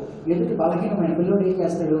తగుల్లో ఎదుటి బలహీనమైన పిల్లడు ఏం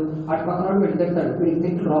చేస్తాడు, అటు పక్కన వీడు తిడతాడు, వీడికి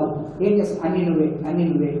తిట్లు రావు, ఏం చేస్తాడు, అన్ని నువ్వే అన్ని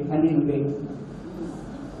నువ్వే అన్ని నువ్వే.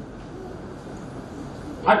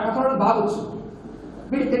 అటు పక్కన బాగొచ్చు,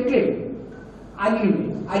 వీడు తిట్టలేడు, అది నువ్వే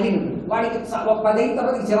అది నువ్వే. వాడికి ఒక 10 అయిన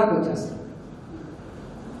తర్వాత చిరాకు వచ్చేస్తాడు.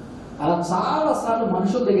 అలా చాలాసార్లు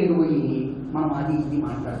మనుషుల దగ్గరికి పోయి మనం అది ఇది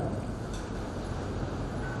మాట్లాడతాం.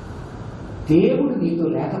 దేవుడు నీతో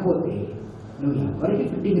లేకపోతే నువ్వు ఎవరికి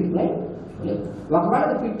ఫిట్టింగ్ రిప్లై లేదు. ఒకవేళ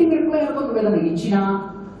అది ఫిట్టింగ్ రిప్లై అనుకో, నువ్వు ఏదైనా ఇచ్చినా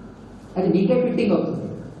అది నీకే ఫిట్టింగ్ అవుతుంది,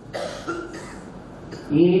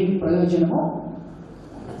 ఏమి ప్రయోజనమో.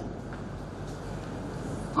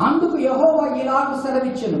 అందుకు యెహోవా ఇలాగు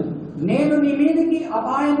సెలవిచ్చెను, నేను నీ మీదికి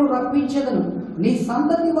అపాయము రప్పించెదను, నీ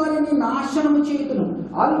సంతతి వారిని నాశనము చేయుదును.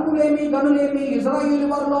 అల్పులేమి గనులేమి ఇశ్రాయేలు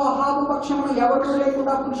వారిలో అహాబు పక్షమున ఎవరు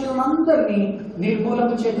లేకుండా పురుషులందరినీ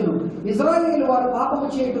నిర్మూలము చేతును. ఇశ్రాయేలు వారు పాపము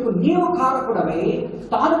చేయుటకు నీవు కారకుడవై,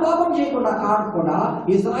 తాను పాపం చేయకుండా కారకుండా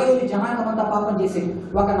ఇశ్రాయేలు జనాంగమంతా పాపం చేసేది.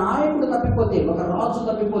 ఒక నాయకుడు తప్పిపోతే, ఒక రాజు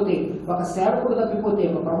తప్పిపోతే, ఒక సేవకుడు తప్పిపోతే,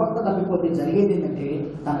 ఒక ప్రవక్త తప్పిపోతే జరిగేది ఏంటంటే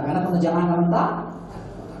తన వెనకున్న జనాంగమంతా.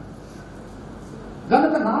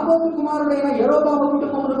 కనుక నాబోతు కుమారుడైన యెరోబాము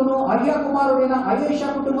కుటుంబమునకును అర్యా కుమారుడైన అయేషా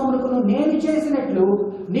కుటుంబమునకును నేను చేసినట్లు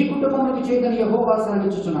నీ కుటుంబమునకు చేయదని యెహోవా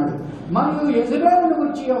సెలవిచ్చుచున్నాడు. మరియు యెజబెలును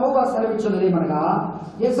గురించి యెహోవా సెలవిచ్చున్నదేమనగా,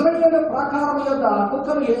 యెజ్రెయేలు ప్రాకారము యొద్ద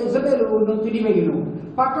కుక్కలు యెజబెలును తినివేయును,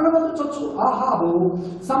 పట్టణమందు చొచ్చు ఆహాబు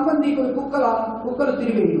సంబంధికులు కుక్కలు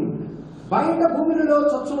తినివేయును, బయట భూమిలో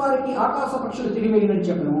చొచ్చు వారికి ఆకాశ పక్షులు తినివేయునని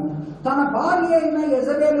చెప్పను. తన భార్య అయిన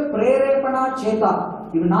యెజబెలు ప్రేరేపణ చేత,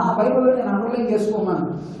 ఇవి నా బైబిల్లో నేను అండర్లైన్ చేసుకున్నాను,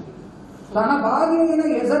 తన భార్య అయిన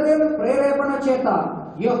యెజబెలు ప్రేరేపణ చేత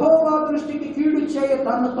యెహోవా దృష్టికి కీడు చేయ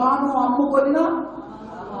తను తాను అమ్ముకొనిన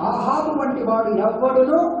ఆహాబు వంటి వాడు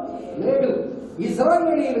ఎవ్వడును లేడు.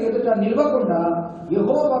 ఇశ్రాయేలీయుల ఎదుట నిలవకుండా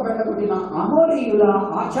యెహోవా వెళ్ళగొట్టిన అమోరీయుల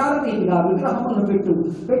ఆచార రీతిగా విగ్రహములను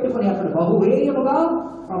పెట్టుకుని అక్కడ బహువేయముగా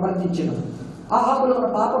ప్రవర్తించెను. ఆహాబులో ఉన్న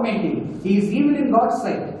పాపం ఏంటి? He is evil in God's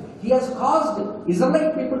site. He has caused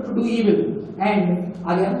Israel people to do evil. And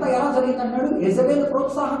అది ఎంత ఎలా జరిగిందన్నాడు? యెజబెలు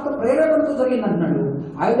ప్రోత్సాహంతో ప్రేరేపణతో జరిగిందంటున్నాడు.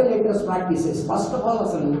 ఐడోలేటర్స్ ప్రాక్టీసెస్. ఫస్ట్ ఆఫ్ ఆల్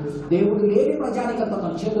అసలు దేవుడు లేని ప్రజానికంతో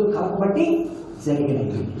తన చేతులు కలపబట్టి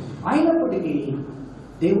జరిగినవి. అయినప్పటికీ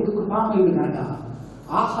దేవుడు కృపామయుడు కనుక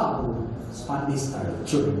ఆహాబు స్పందిస్తాడు.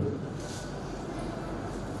 చూడండి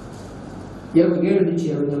 27 నుంచి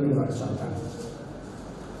 29 వరకు చదువుతాడు.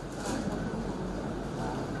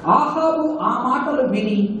 ఆహాబు ఆ మాటలు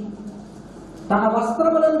విని తన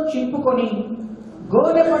వస్త్రములను చింపుకొని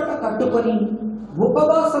గోనెపట్ట కట్టుకొని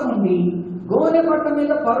ఉపవాసముండి గోనెపట్ట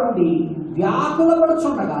మీద పరుండి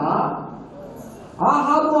వ్యాకులపడుచుండగా,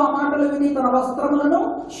 ఆహాబు ఆ మాటలు విని తన వస్త్రములను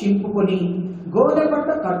చింపుకొని గోనెపట్ట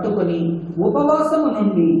కట్టుకొని ఉపవాసము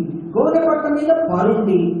నుండి గోనెపట్ట మీద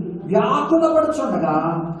పరుండి వ్యాకులపడుచుండగా,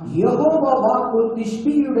 యెహోవా వాక్కు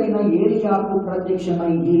తిష్బీయుడైన ఏలీయాకు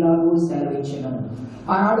ప్రత్యక్షమై ఇలాగు సెలవిచ్చెను.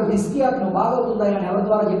 ఆనాడు హిజ్కియాను బాగవుతుందా అని ఎవరి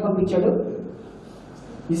ద్వారా పంపించాడు?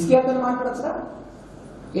 హిజ్కియాతో మాట్లాడచ్చురా?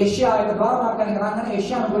 యెషయా యొక్క ద్వారా మార్గానికి రాగానే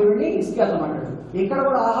యెషయాను పోయి వెళ్ళి హిజ్కియాతో మాట్లాడు. ఇక్కడ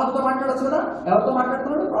కూడా ఆహాబుతో మాట్లాడచ్చు కదా? ఎవరితో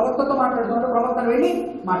మాట్లాడుతున్నాడు? ప్రవక్తతో మాట్లాడుతున్నాడు. ప్రవక్తను వెళ్ళి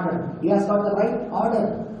మాట్లాడు. He has got the right order.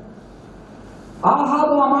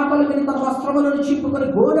 ఆహాబు ఆ మాటలు విని తన వస్త్రములను చింపుకొని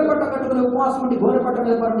గోనెపట్ట కట్టుకుని ఉపవాసం ఉండి గోనెపట్ట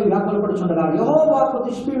మీద పడి వ్యాకులపడుచుండగా, యెహోవాకు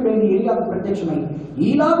తిష్బీయుడైన ఏలీయాకు ప్రత్యక్షమై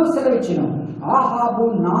ఈలాగు సెలవిచ్చెను, ఆహాబు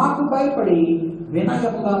నాకు భయపడి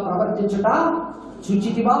వినయముగా ప్రవర్తించుట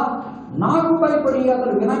చూచితివా? నాకు భయపడి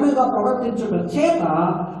అతడు వినయముగా ప్రవర్తించుట చేత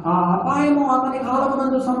ఆ అపాయము అతని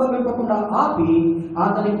కాలమునందు సంభవింపకుండా ఆపి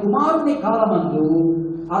అతని కుమారుని కాలమందు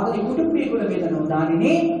అతని కుటుంబీకుల మీదను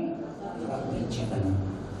దానిని రప్పించెదను.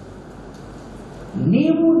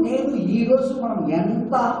 నీవు నేను ఈరోజు మనం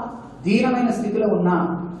ఎంత దీనమైన స్థితిలో ఉన్నా,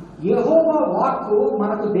 యెహోవా వాక్కు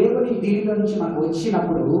మనకు దేవుని దీనిలో నుంచి మనకు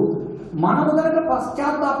వచ్చినప్పుడు మనము కనుక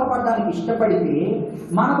పశ్చాత్తాపడడానికి ఇష్టపడితే,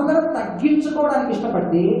 మనము కనుక తగ్గించుకోవడానికి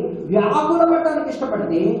ఇష్టపడితే, వ్యాకులపడడానికి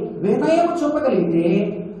ఇష్టపడితే, వినయం చూపగలిగితే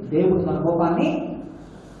దేవుడు తన కోపాన్ని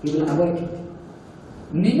ఇది అవాయిడ్.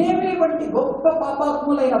 నినేవే వంటి గొప్ప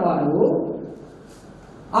పాపాత్ములైన వారు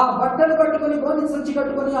ఆ బట్టలు కట్టుకొని గోనె సంచి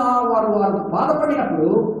కట్టుకొని వారు బాధపడినప్పుడు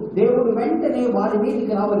దేవుడు వెంటనే వారి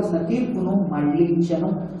మీదకి రావలసిన తీర్పును మళ్లించను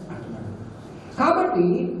అంటున్నాడు. కాబట్టి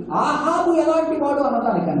ఆహాబు ఎలాంటి వాడు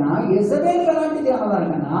అన్నదానికన్నా, యెజబెలు ఎలాంటిది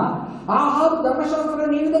అన్నదానికన్నా, ఆహాబు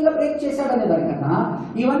ధర్మశాస్త్రాన్ని ఏ విధంగా బ్రేక్ చేశాడనే దానికన్నా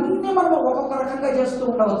ఇవన్నీ మనం ఒక్కొక్క రకంగా చేస్తూ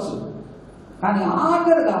ఉండవచ్చు. కానీ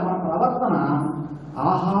ఆఖరిగా మన ప్రవర్తన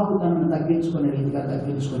ఆహాబు తనను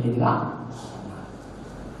తగ్గించుకునేదిగా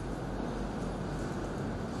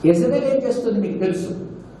యెజబెలు ఏం చేస్తుంది మీకు తెలుసు.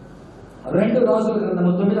 2 రాజుల గ్రంథము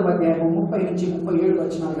 9వ అధ్యాయము 30 నుంచి 37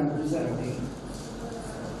 వచనాలు కనుక చూశారంటే,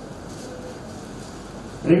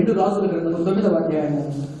 2 రాజుల గ్రంథము 9వ అధ్యాయము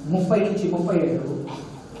 30 నుంచి 37,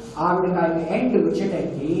 ఆవిడకి ఆయన ఎండ్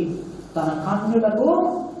వచ్చేటకి తన కన్నులకు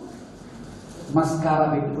మస్కారా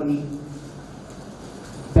పెట్టుకొని,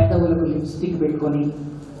 పెదవులకు లిప్స్టిక్ పెట్టుకొని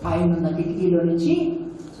పైన కిటికీలో నుంచి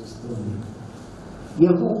చూస్తుంది.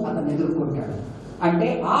 యెహూ అతను ఎదుర్కొంటాడు. అంటే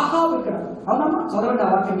ఆహాబు ఇక్కడ, అవునమ్మా చదవండి ఆ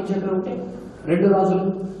వాక్యం మీ చేతిలో ఉంటే, 2 రాజులు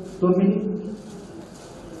 9,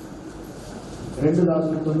 2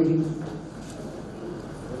 రాజులు 9,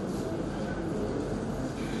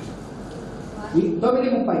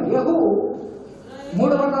 9:30. యెహూ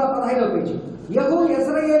 315వ పేజీ. యెహూ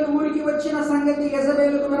యెజ్రెయేలు ఊరికి వచ్చిన సంగతి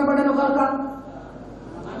యెజబెలుకు వినబడెను కనుక,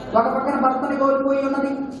 ఒక పక్కన భర్తని కోల్పోయి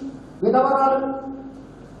ఉన్నది విధవరాలు,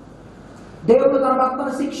 దేవుడు తన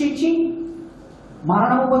భర్తను శిక్షించి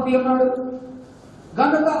మరణము పొంది ఉన్నాడు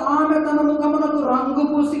కనుక ఆమె తన ముఖమునకు రంగు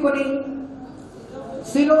పూసుకొని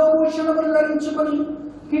శిరోభూషణములు ధరించుకొని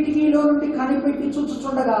కిటికీలో నుండి కనిపెట్టి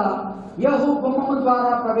చూచుచుండగా యెహూ గుమ్మము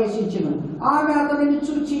ద్వారా ప్రవేశించెను. ఆమె అతనిని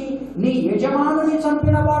చూచి, నీ యజమానుని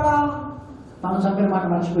చంపినవాడా, తను చంపిన మాట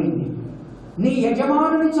మర్చిపోయింది, నీ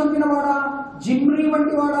యజమానుని చంపినవాడా, జిమ్రీ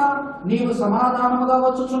వంటి వాడా, నీవు సమాధానముగా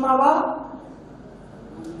వచ్చుచున్నావా?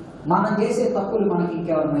 మనం చేసే తప్పులు మనకి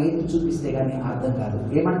ఇంకెవరైనా ఎత్తి చూపిస్తే కానీ అర్థం కాదు.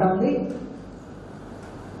 ఏమంటా ఉంది,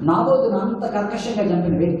 నాబోతును అంత కర్కశంగా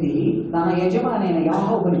చంపిన వ్యక్తి తన యజమాని అయిన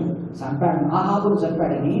యాహోబుని చంపాడు, ఆహాబును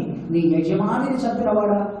చంపాడని, నీ యజమానిని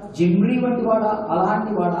చంపినవాడా, జిమ్రీ వంటి వాడా,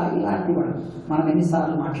 అలాంటి వాడా, ఇలాంటి వాడా. మనం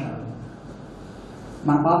ఎన్నిసార్లు మాట్లాడాలి,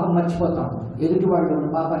 మన పాపం మర్చిపోతాము, ఎదుటి వాడిలో ఉన్న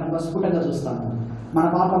పాపాన్ని ప్రస్ఫుటంగా చూస్తాము. మన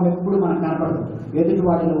పాపం ఎప్పుడు మనకు కనపడదు, ఎదుటి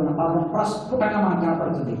వాడిలో ఉన్న పాపం ప్రస్ఫుటంగా మనకు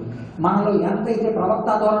కనపడుతుంది. మనలో ఎంతైతే ప్రవక్త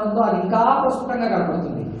ధోరణి ఉందో అది ఇంకా ప్రస్ఫుటంగా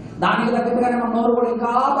కనపడుతుంది. దానికి తగ్గట్టుగానే మన నోరు కూడా ఇంకా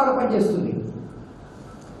బాగా పనిచేస్తుంది.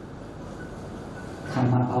 కానీ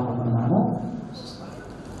మన పాపమును మనము చూసుకోవాలి.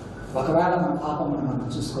 ఒకవేళ మన పాపమును మనం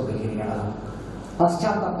చూసుకోగలిగిన ఎడల,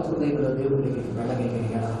 పశ్చాత్తాప హృదయంలో దేవుడి దగ్గరికి వెళ్ళగలిగిన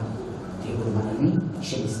ఎడల, దేవుడు మనల్ని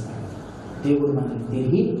క్షమిస్తాడు, దేవుడు మనల్ని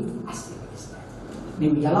తిరిగి ఆశీర్వదిస్తాడు.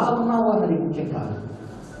 నువ్వు ఎలా ఉన్నావో అన్నది ముఖ్యం కాదు.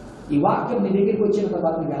 ఈ వాక్యం నీ దగ్గరికి వచ్చిన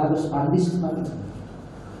తర్వాత నువ్వు ఎలాగో స్పందిస్తున్నావు,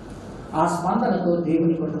 ఆ స్పందనతో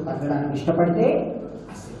దేవుని కొరకు తగ్గడానికి ఇష్టపడితే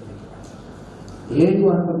లేదు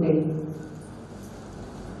అనుకుంటే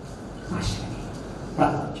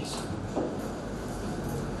ప్రార్థన చేసుకుంటాం.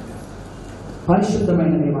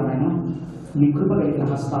 పరిశుద్ధమైన దేవాలయం నీ కృప కలిగిన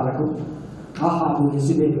హస్తాలకు ఆహాబు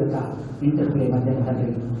యెజబెలు యొక్క ఇంటర్ప్లే మధ్య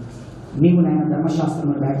తండ్రి, నీవు నాయన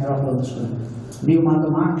ధర్మశాస్త్రం బ్యాక్డ్రాప్లో ఉంచుకుని నీవు మాతో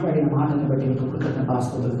మాట్లాడిన మాటలను బట్టి నీకు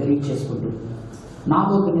కృతజ్ఞతాస్తుతులు తెలియచేసుకుంటూ,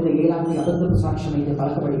 నాబోతు మీద ఎలాంటి అబద్ధపు సాక్ష్యం అయితే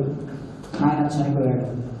పలకబడి ఆయన చనిపోయాడు,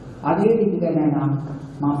 అదే రీతిగా ఆయన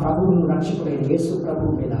మా ప్రభువును రక్షకుడైన యేసు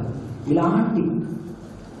ప్రభువు మీద ఇలాంటి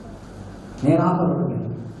నేరాపరుడు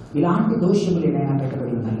ఇలాంటి దోషములు ఏదైనా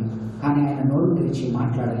పెట్టబడి ఉన్నాయి, కానీ ఆయన నోరు తెరిచి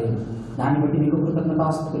మాట్లాడలేదు. దాన్ని బట్టి నీకు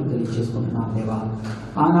కృతజ్ఞతాస్తుతులు తెలియచేసుకుంటున్నాను దేవా.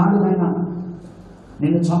 ఆనాడు నాయన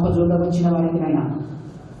నిన్ను చంపజూడ వచ్చిన వారికి నాయన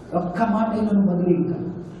ఒక్క మాట అయినను బదిలీ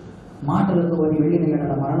మాటలతో అని వెళ్ళిన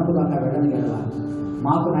ఎడల మరణపు దాకా వెళ్ళని ఎడల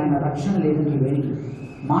మాకు నాయన రక్షణ లేదని వేనికి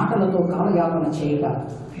మాటలతో కాలయాపన చేయక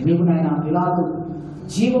నీవు నాయన పిలాతు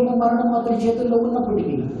జీవము మరణము అతని చేతుల్లో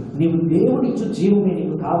ఉన్నప్పటికీ నీవు దేవుడిచ్చు జీవమే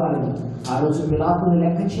నీకు కావాలని ఆ రోజు పిలాతుని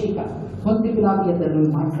లెక్క చేయక పొంది పిలాతు ఇద్దరు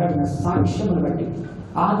నువ్వు మాట్లాడిన సాక్ష్యమును బట్టి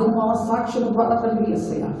ఆ దినం ఆ సాక్ష్యము ద్వారా తండ్రి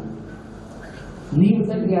యేసయ్య నీవు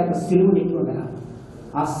తండ్రి ఆ సిలువ నీకు ఉండగా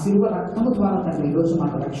ఆ సిలువ రక్తము ద్వారా తండ్రి ఈరోజు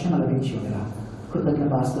మాకు రక్షణ లభించి ఉండగా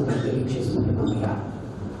కృతజ్ఞతాస్తుతులు తెలియజేసుకుంటున్నామయ్యా.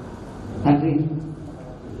 తండ్రి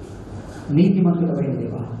నీతిమంతుడమైన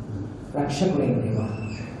దేవా, రక్షకుడైన దేవా,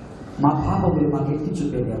 మా పాపములు మాకు ఎత్తి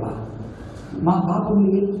చూపే దేవా, మా పాపములు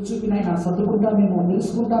ఎత్తి చూపినైనా సర్దుకుంటామేమో,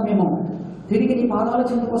 తెలుసుకుంటామేమో, తిరిగి నీ పాదాల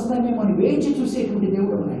చెంతకు వస్తామేమో అని వేచి చూసేటువంటి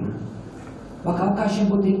దేవుడు నాయన. ఒక అవకాశం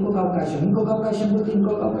పోతే ఇంకొక అవకాశం, ఇంకొక అవకాశం పోతే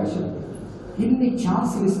ఇంకొక అవకాశం, ఇన్ని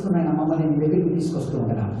ఛాన్సులు ఇస్తున్నాయన మమ్మల్ని నీ దగ్గరికి తీసుకొస్తూ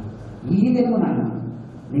ఉండగా ఈ దినము నాయన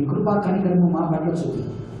నీ కృపా కనికరము మా పట్ల చూపి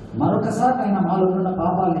మరొకసారి ఆయన మాలో ఉన్న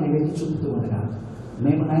పాపాలని వెతి చూపుతూ ఉండగా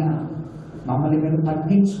మేము నాయన మమ్మల్ని మేము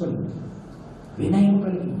తగ్గించుకొని వినయం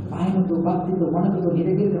కలిగి ఆయనతో భక్తితో వణుకుతో నీ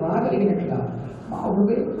దగ్గరికి రాగలిగినట్లుగా మా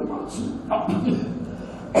హృదయం మనసు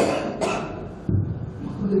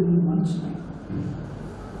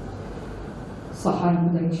సహాయం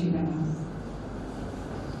దయచేయనా.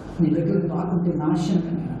 నీ దగ్గరికి రాకుంటే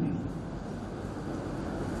నాశనమైనా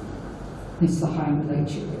నీ సహాయం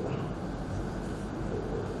దయచేయలేవా.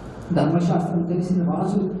 ధర్మశాస్త్రం తెలిసిన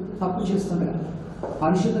రాజు తప్పు చేస్తుండగా,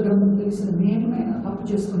 పరిశుద్ధ గ్రంథం తెలిసిన మేమునైనా తప్పు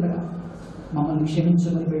చేస్తుండగా మమ్మల్ని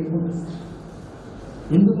క్షమించమని వేడుకుంటున్నాం.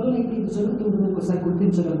 ఎందువల్ల ఇది జరుగుతుందో ఒకసారి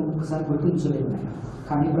గుర్తించగలము, ఒకసారి గుర్తించలేము.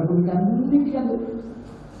 కానీ ప్రభు వీటన్నింటి అందు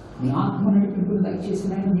నీ ఆత్మ నడిపింపులు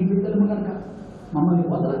దయచేసిన ఆయన నీ బిడ్డలు కనుక మమ్మల్ని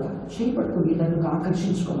వదలక చేపట్టుకుని నీ దగ్గరకు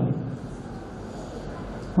ఆకర్షించుకోమని,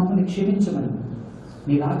 మమ్మల్ని క్షమించమని,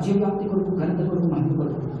 నీ రాజ్య వ్యాప్తి కొరకు, ఘనత కొరకు, మహిమ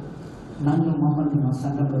కొరకు నన్ను మమ్మల్ని మా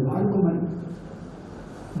సంఘంలో వాడుకోమని,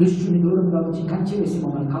 దుష్టుని దూరంగా వచ్చి కంచె వేసి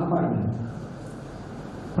మమ్మల్ని కాపాడమని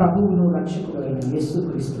ప్రభువును రక్షకుడు అయిన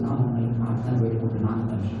యేసుక్రీస్తు నామమున ప్రార్థన వేడుకుంటున్నాను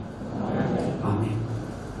తండ్రి. ఆమేన్.